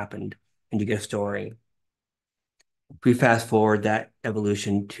this happened, and you get a story. If we fast forward that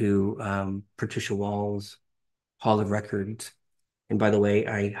evolution to Patricia Wall's Hall of Records. And by the way,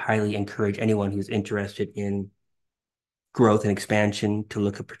 I highly encourage anyone who's interested in growth and expansion to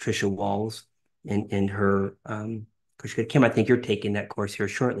look at Patricia Wall's in her Kim, I think you're taking that course here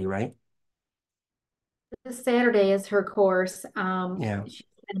shortly, right? This Saturday is her course. Yeah. She's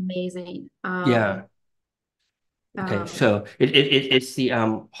been amazing. Yeah. Okay. Um, So it's the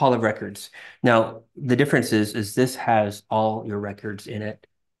Hall of Records. Now, the difference is this has all your records in it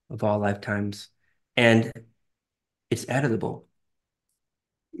of all lifetimes, and it's editable.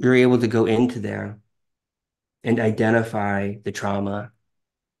 You're able to go into there and identify the trauma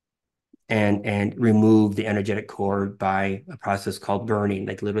and remove the energetic cord by a process called burning,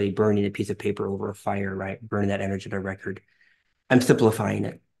 like literally burning a piece of paper over a fire, right? Burning that energetic record. I'm simplifying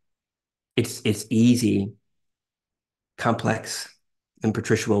it. It's easy, complex, and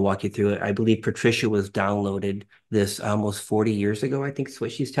Patricia will walk you through it. I believe Patricia was downloaded this almost 40 years ago, I think is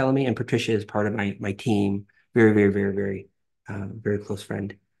what she's telling me. And Patricia is part of my team. Very, very, very, very, very close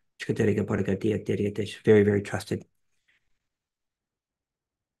friend. Very, very trusted.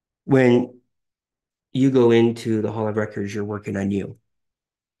 When you go into the Hall of Records, you're working on you.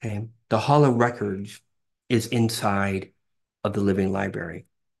 Okay. The Hall of Records is inside of the living library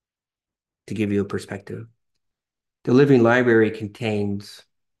to give you a perspective. The living library contains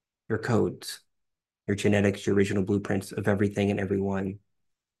your codes, your genetics, your original blueprints of everything and everyone.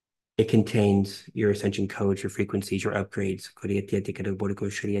 It contains your ascension codes, your frequencies, your upgrades,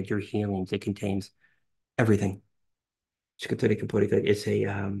 your healings. It contains everything.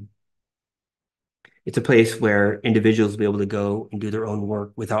 It's a place where individuals will be able to go and do their own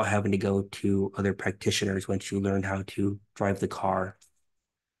work without having to go to other practitioners once you learn how to drive the car.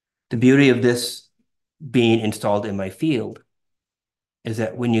 The beauty of this being installed in my field is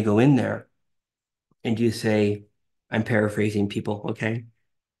that when you go in there and you say, I'm paraphrasing people, okay?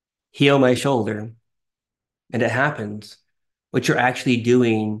 heal my shoulder, and it happens, what you're actually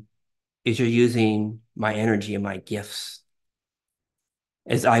doing is you're using my energy and my gifts.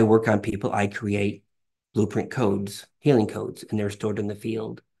 As I work on people, I create blueprint codes, healing codes, and they're stored in the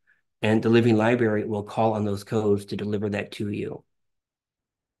field. And the living library will call on those codes to deliver that to you.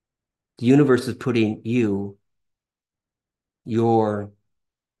 The universe is putting you, your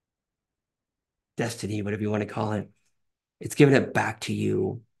destiny, whatever you want to call it, it's giving it back to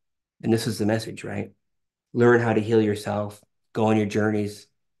you. And this is the message, right? Learn how to heal yourself, go on your journeys.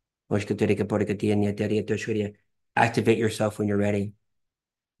 Activate yourself when you're ready.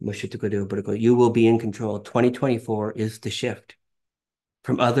 You will be in control. 2024 is the shift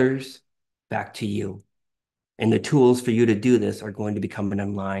from others back to you. And the tools for you to do this are going to be coming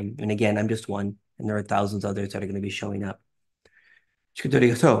online. And again, I'm just one, and there are thousands of others that are going to be showing up.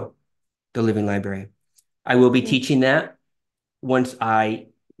 So, the living library. I will be teaching that once I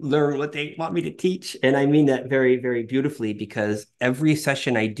learn what they want me to teach. And I mean that very, very beautifully because every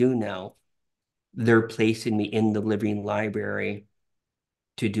session I do now, they're placing me in the living library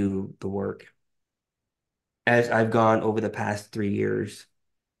to do the work. As I've gone over the past 3 years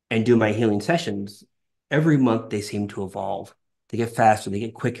and do my healing sessions, every month they seem to evolve. They get faster, they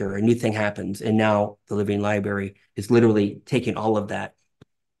get quicker, a new thing happens. And now the living library is literally taking all of that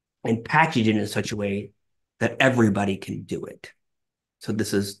and packaging it in such a way that everybody can do it. So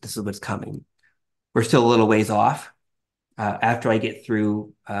this is what's coming. We're still a little ways off. After I get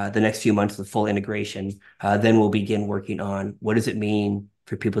through the next few months of full integration, then we'll begin working on what does it mean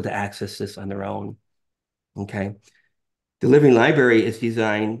for people to access this on their own. Okay. The living library is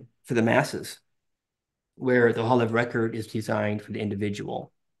designed for the masses, where the Hall of Record is designed for the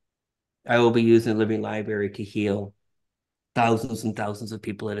individual. I will be using the living library to heal thousands and thousands of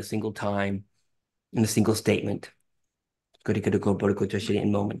people at a single time in a single statement.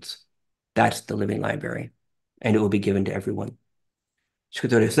 In moments. That's the living library, and it will be given to everyone. So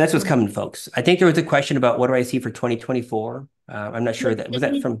that's what's coming, folks. I think there was a question about what do I see for 2024. I'm not sure that was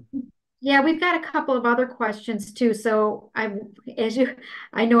that from. Yeah, we've got a couple of other questions too. So as you,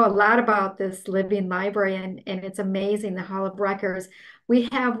 I know a lot about this living library, and it's amazing, the Hall of Records. We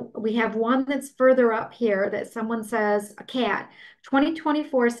have one that's further up here that someone says, a cat,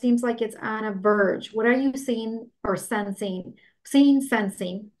 2024 seems like it's on a verge. What are you seeing or sensing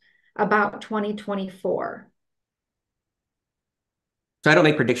about 2024? So I don't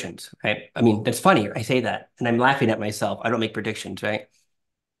make predictions, right? I mean, that's funny. I say that, and I'm laughing at myself. I don't make predictions, right?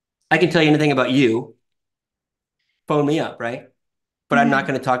 I can tell you anything about you. Phone me up, right? But I'm not Hmm.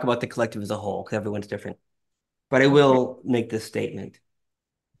 going to talk about the collective as a whole because everyone's different. But I will make this statement,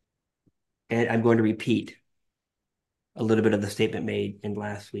 and I'm going to repeat a little bit of the statement made in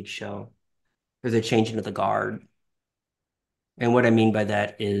last week's show. There's a changing of the guard. And what I mean by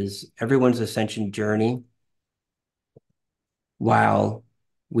that is everyone's ascension journey, while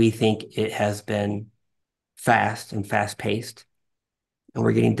we think it has been fast and fast paced, and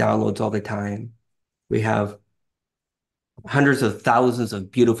we're getting downloads all the time, we have hundreds of thousands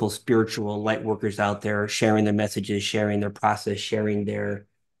of beautiful spiritual light workers out there sharing their messages, sharing their process, sharing their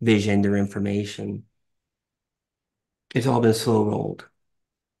vision, their information. It's all been slow rolled.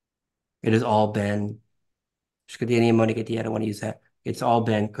 It has all been, I don't want to use that. It's all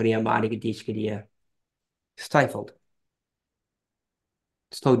been stifled,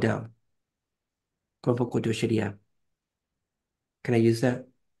 slowed down. Can I use that?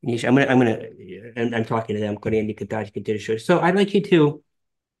 I'm talking to them. So I'd like you to,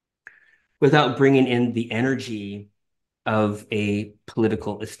 without bringing in the energy of a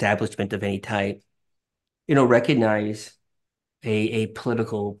political establishment of any type, recognize a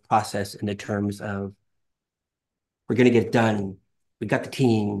political process in the terms of we're going to get it done. We got the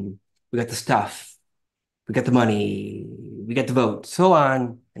team, we got the stuff, we got the money, we got the vote, so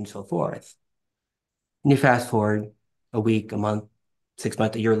on and so forth. And you fast forward a week, a month, 6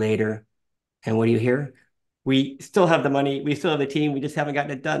 months, a year later, and what do you hear? We still have the money, we still have the team, we just haven't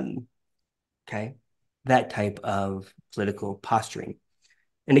gotten it done. Okay. That type of political posturing.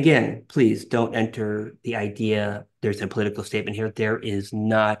 And again, please don't enter the idea there's a political statement here. There is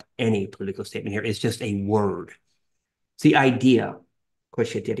not any political statement here. It's just a word. It's the idea.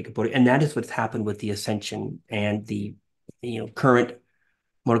 And that is what's happened with the ascension and the current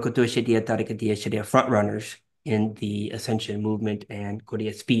front runners in the ascension movement and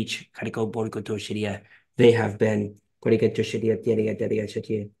Korea speech. They have been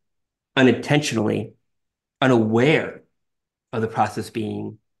unintentionally unaware of the process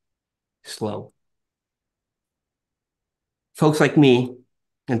being slow. Folks like me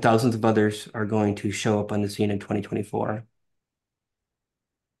and thousands of others are going to show up on the scene in 2024.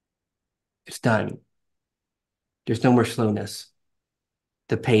 It's done. There's no more slowness.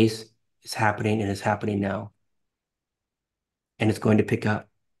 The pace is happening and is happening now, and it's going to pick up.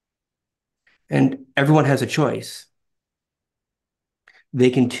 And everyone has a choice. They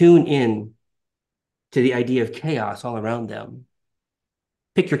can tune in to the idea of chaos all around them.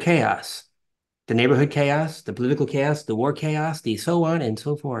 Pick your chaos, the neighborhood chaos, the political chaos, the war chaos, the so on and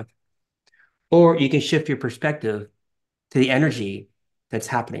so forth. Or you can shift your perspective to the energy that's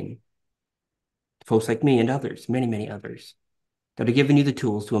happening. Folks like me and others, many, many others, that are giving you the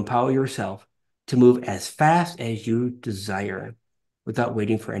tools to empower yourself to move as fast as you desire without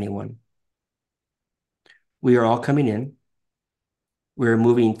waiting for anyone. We are all coming in. We're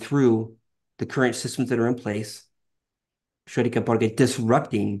moving through the current systems that are in place,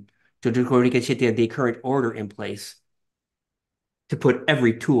 disrupting the current order in place to put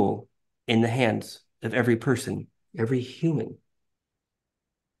every tool in the hands of every person, every human,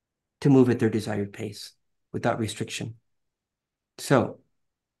 to move at their desired pace without restriction. So,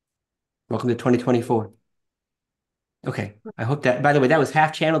 welcome to 2024. Okay, I hope that, by the way, that was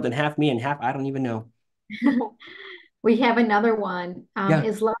half channeled and half me and half, I don't even know. We have another one. Yeah,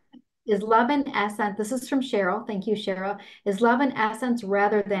 Is love an essence? This is from Cheryl. Thank you, Cheryl. Is love an essence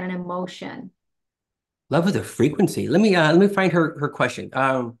rather than an emotion? love is a frequency. Let me find her question.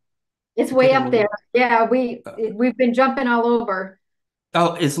 It's Okay, way the up there. movie. Yeah, Uh, we've been jumping all over.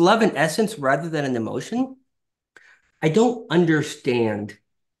 oh, is love an essence rather than an emotion? I don't understand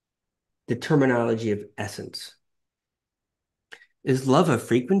the terminology of essence. Is love a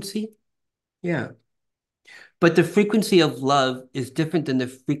frequency? Yeah. But the frequency of love is different than the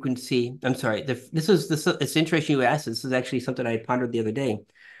frequency. I'm sorry. It's interesting you asked. This is actually something I pondered the other day.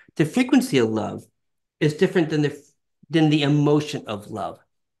 The frequency of love is different than the emotion of love.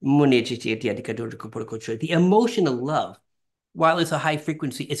 The emotion of love, while it's a high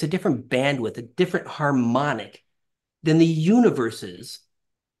frequency, it's a different bandwidth, a different harmonic than the universe's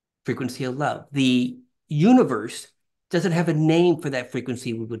frequency of love. The universe doesn't have a name for that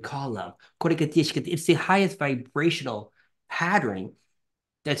frequency we would call love. It's the highest vibrational pattern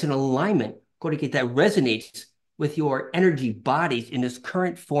that's in alignment that resonates with your energy bodies in this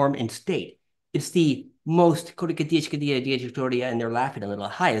current form and state. It's the most, and they're laughing a little,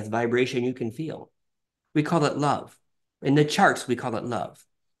 highest vibration you can feel. We call it love. In the charts, we call it love.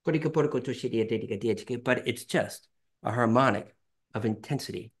 But it's just a harmonic of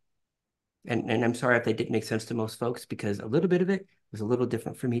intensity. And I'm sorry if that didn't make sense to most folks because a little bit of it was a little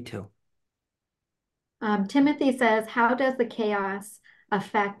different for me too. Timothy says, how does the chaos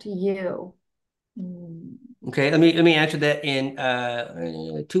affect you? Mm, Okay, let me answer that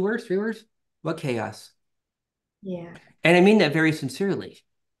in 2 words, 3 words. What chaos? yeah. And I mean that very sincerely.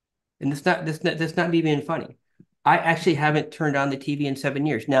 And that's not me being funny. I actually haven't turned on the TV in 7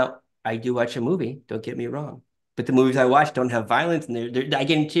 years. Now, I do watch a movie, don't get me wrong. But the movies I watch don't have violence, and I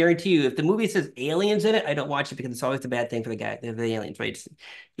can guarantee you, if the movie says aliens in it, I don't watch it because it's always the bad thing for the guy, the aliens, right?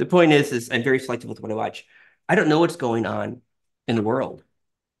 The point is I'm very selective with what I watch. I don't know what's going on in the world.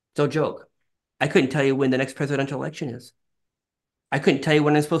 No joke. I couldn't tell you when the next presidential election is. I couldn't tell you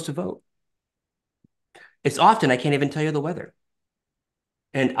when I'm supposed to vote. It's often I can't even tell you the weather.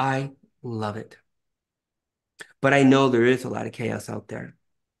 And I love it. But I know there is a lot of chaos out there.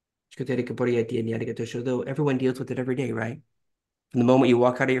 Though everyone deals with it every day, right? From the moment you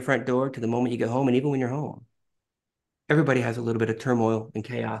walk out of your front door to the moment you get home, and even when you're home, everybody has a little bit of turmoil and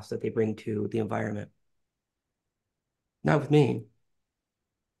chaos that they bring to the environment. Not with me.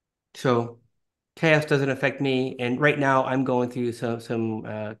 So chaos doesn't affect me. And right now, I'm going through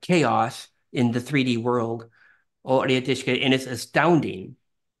some chaos in the 3D world. And it's astounding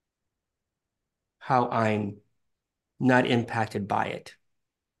how I'm not impacted by it.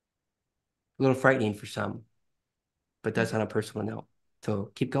 A little frightening for some, but that's on a personal note.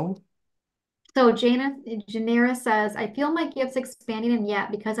 So keep going. So Janera says, I feel my gifts expanding, and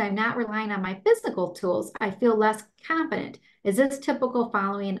yet because I'm not relying on my physical tools, I feel less confident. Is this typical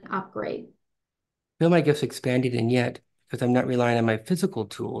following an upgrade? Feel my gifts expanded, and yet, because I'm not relying on my physical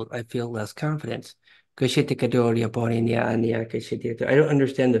tools, I feel less confidence. I don't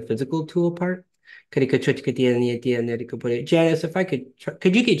understand the physical tool part. Janice, if I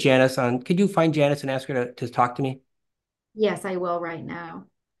could you get Janice on? Could you find Janice and ask her to talk to me? Yes, I will right now.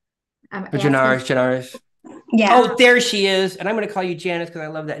 I'm Or asking. Janaris. Yeah. Oh, there she is. And I'm going to call you Janice because I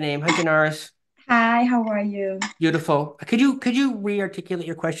love that name. Hi, Janaris. Hi, how are you? Beautiful. Could you re-articulate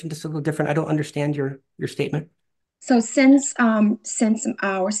your question just a little different? I don't understand your statement. So since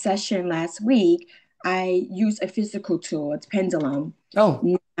our session last week, I use a physical tool, it's pendulum.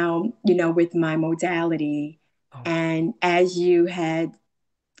 Oh, Now, with my modality, oh, and as you had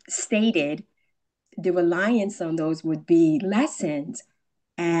stated, the reliance on those would be lessened,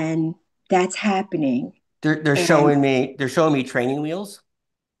 and that's happening. They're And showing me training wheels.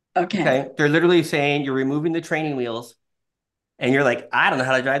 okay. Okay. They're literally saying you're removing the training wheels and you're like, I don't know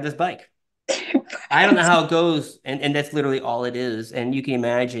how to drive this bike. I don't know Right. how it goes. And that's literally all it is. And you can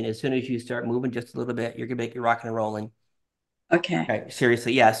imagine as soon as you start moving just a little bit, you're gonna make it rocking and rolling. Okay. Right.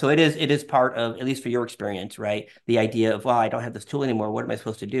 Seriously. Yeah. So it is part of, at least for your experience, right? The idea of, well, I don't have this tool anymore. What am I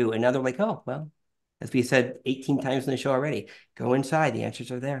supposed to do? And now they're like, oh, well, as we said 18 times in the show already, go inside. The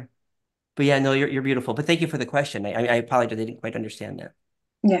answers are there. But yeah, no, you're beautiful. But thank you for the question. I apologize. I didn't quite understand that.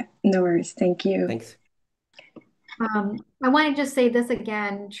 Yeah, no worries. Thank you. Thanks. I want to just say this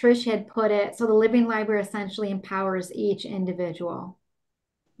again. Trish had put it, so the living library essentially empowers each individual.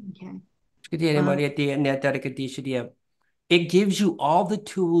 Okay. Um, It gives you all the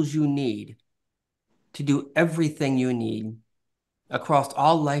tools you need to do everything you need across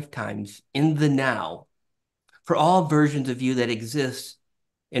all lifetimes in the now for all versions of you that exist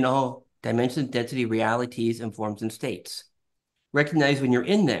in all dimensions, density, realities, and forms and states. Recognize when you're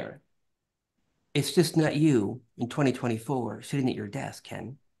in there, it's just not you in 2024 sitting at your desk,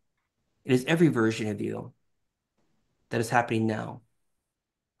 Ken. It is every version of you that is happening now.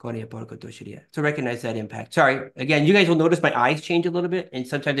 So recognize that impact. Sorry, again, you guys will notice my eyes change a little bit, and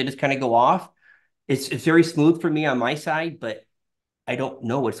sometimes they just kind of go off. It's very smooth for me on my side, but I don't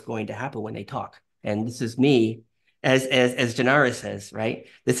know what's going to happen when they talk. And this is me, as Janara says, right?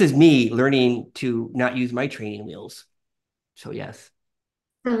 This is me learning to not use my training wheels. So yes.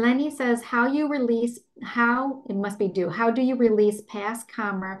 so Lenny says, how it must be do. How do you release past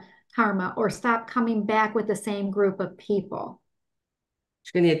karma or stop coming back with the same group of people?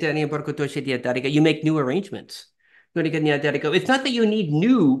 You make new arrangements. It's not that you need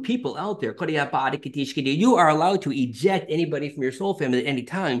new people out there. You are allowed to eject anybody from your soul family at any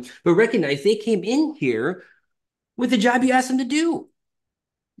time, but recognize they came in here with the job you asked them to do.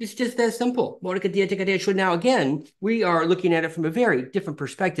 It's just that simple. Now, again, we are looking at it from a very different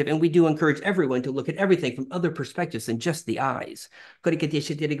perspective, and we do encourage everyone to look at everything from other perspectives than just the eyes.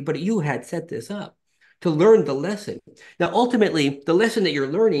 But you had set this up to learn the lesson. Now, ultimately, the lesson that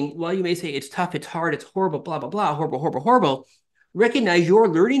you're learning, while you may say it's tough, it's hard, it's horrible, blah, blah, blah, horrible, horrible, horrible, recognize you're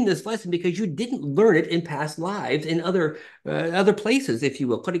learning this lesson because you didn't learn it in past lives in other places, if you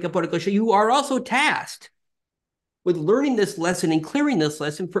will. You are also tasked with learning this lesson and clearing this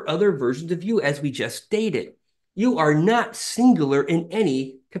lesson for other versions of you, as we just stated. You are not singular in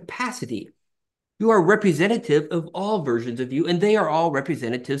any capacity. You are representative of all versions of you, and they are all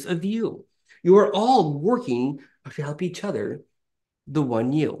representatives of you. You are all working to help each other, the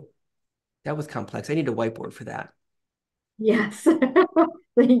one you. That was complex. I need a whiteboard for that. Yes.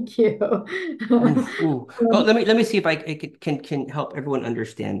 Thank you. Oof, ooh. Well, let me see if I can help everyone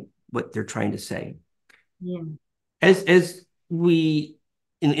understand what they're trying to say. Yeah. As we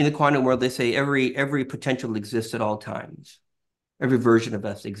in the quantum world, they say every potential exists at all times. Every version of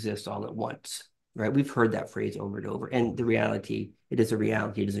us exists all at once, right? We've heard that phrase over and over. And the reality, it is a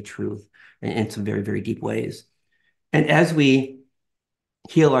reality, it is a truth in some very, very deep ways. And as we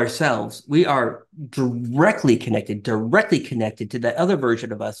heal ourselves, we are directly connected to that other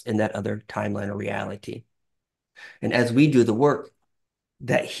version of us in that other timeline or reality. And as we do the work,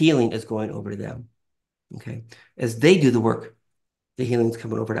 that healing is going over to them. Okay. As they do the work, the healing's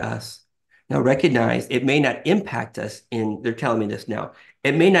coming over to us. Now recognize it may not impact us they're telling me this now,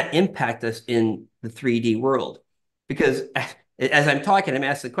 it may not impact us in the 3D world. Because as I'm talking, I'm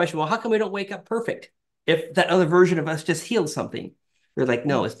asking the question, well, how come we don't wake up perfect if that other version of us just healed something? They're like,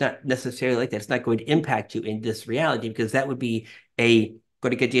 no, it's not necessarily like that. It's not going to impact you in this reality because that would be an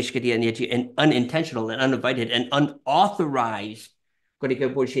unintentional and uninvited and unauthorized they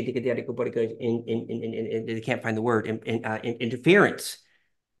can't find the word interference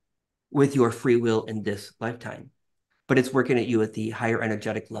with your free will in this lifetime, but it's working at you at the higher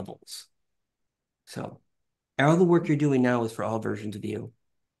energetic levels. So all the work you're doing now is for all versions of you.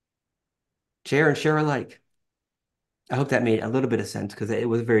 Share and share alike. I hope that made a little bit of sense because it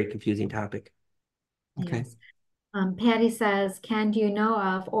was a very confusing topic. Okay. Yes. Patty says, Ken, do you know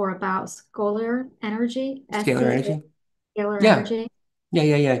of or about scalar energy? Scalar energy. Scalar Yeah. energy.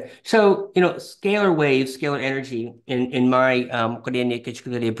 Yeah. So, scalar waves, scalar energy, in my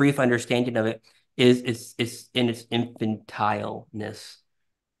a brief understanding of it is in its infantileness.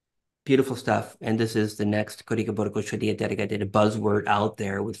 Beautiful stuff. And this is the next dedicated buzzword out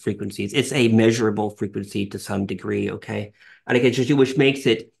there with frequencies. It's a measurable frequency to some degree, okay? Which makes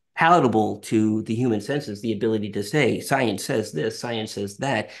it palatable to the human senses, the ability to say, science says this, science says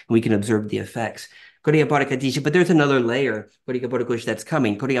that, and we can observe the effects. But there's another layer that's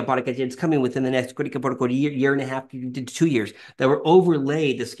coming. It's coming within the next year and a half to 2 years that will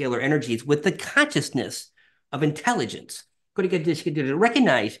overlay the scalar energies with the consciousness of intelligence.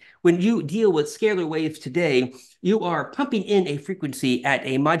 Recognize when you deal with scalar waves today, you are pumping in a frequency at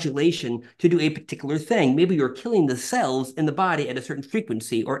a modulation to do a particular thing. Maybe you're killing the cells in the body at a certain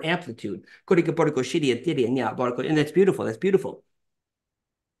frequency or amplitude. And that's beautiful. That's beautiful.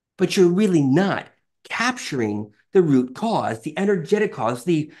 But you're really not capturing the root cause, the energetic cause,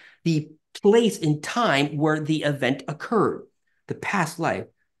 the place in time where the event occurred, the past life,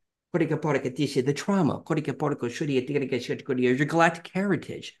 the trauma, your galactic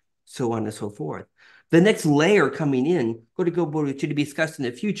heritage, so on and so forth. The next layer coming in, to be discussed in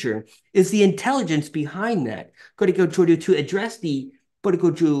the future, is the intelligence behind that. To address the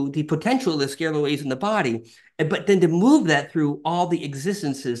potential of the scalar waves in the body, but then to move that through all the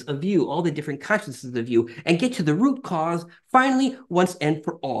existences of you, all the different consciousnesses of you, and get to the root cause finally, once and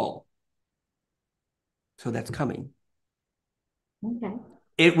for all. So that's coming. Okay.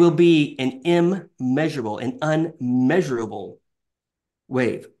 It will be an immeasurable, an unmeasurable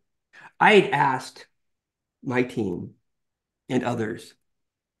wave. I had asked my team and others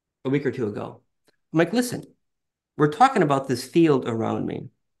a week or two ago. I'm like, listen, we're talking about this field around me.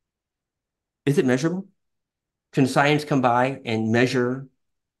 Is it measurable? Can science come by and measure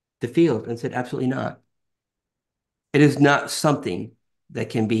the field? And said, absolutely not. It is not something that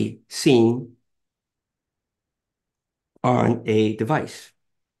can be seen on a device.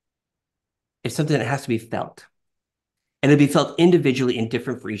 It's something that has to be felt. And it'll be felt individually and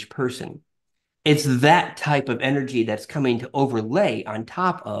different for each person. It's that type of energy that's coming to overlay on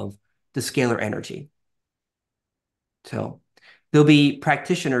top of the scalar energy. So there'll be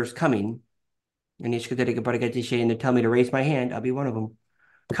practitioners coming, and they tell me to raise my hand. I'll be one of them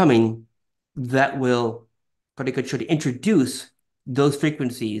coming that will introduce those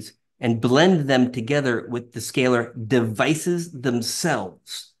frequencies and blend them together with the scalar devices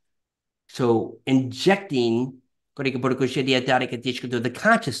themselves. So injecting the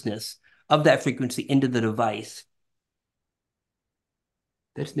consciousness of that frequency into the device.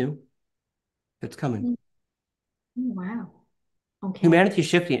 That's new. That's coming. Wow. Okay. Humanity is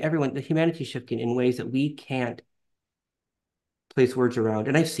shifting. The humanity is shifting in ways that we can't place words around.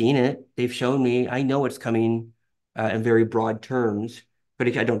 And I've seen it. They've shown me. I know it's coming in very broad terms, but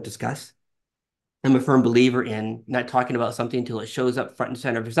I don't discuss. I'm a firm believer in not talking about something until it shows up front and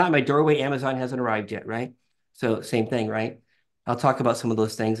center. If it's not in my doorway, Amazon hasn't arrived yet, right? So same thing, right? I'll talk about some of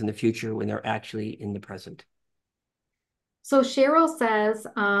those things in the future when they're actually in the present. So Cheryl says,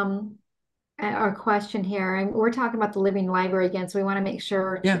 our question here, and we're talking about the living library again, so we want to make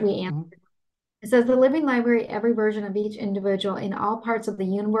sure Yeah. we answer. It says the living library, every version of each individual in all parts of the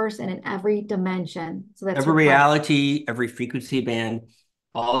universe and in every dimension. So that's Every your question. reality, every frequency band,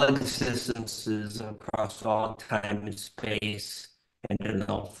 all existences across all time and space and in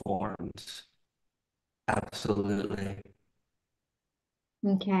all forms. Absolutely.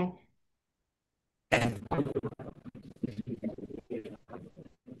 Okay. And I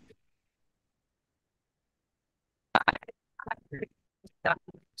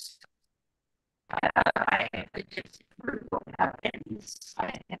just what happens.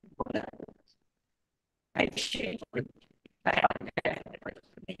 I change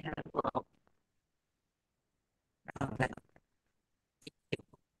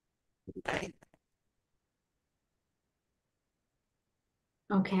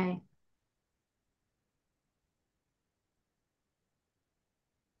Okay.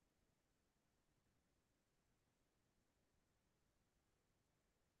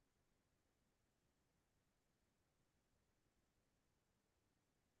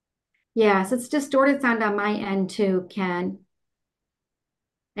 Yes, it's distorted sound on my end too, Ken.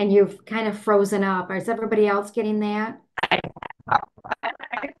 And you've kind of frozen up. Is everybody else getting that?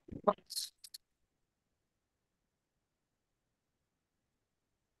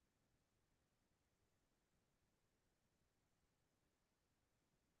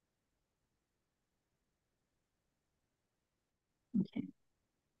 Okay.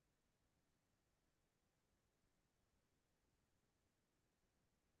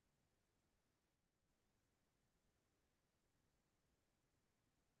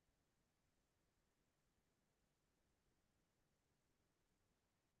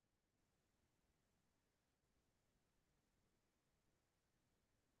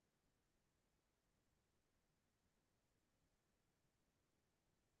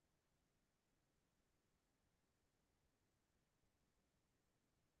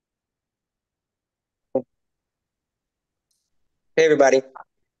 Hey everybody.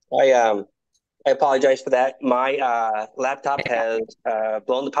 I I apologize for that. My laptop has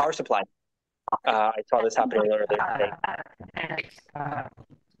blown the power supply. I saw this happening earlier today.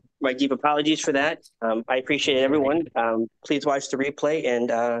 My deep apologies for that. I appreciate everyone. Please watch the replay and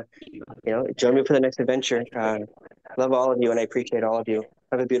join me for the next adventure. Love all of you, and I appreciate all of you.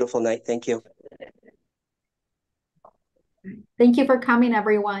 Have a beautiful night. Thank you. Thank you for coming,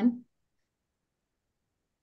 everyone.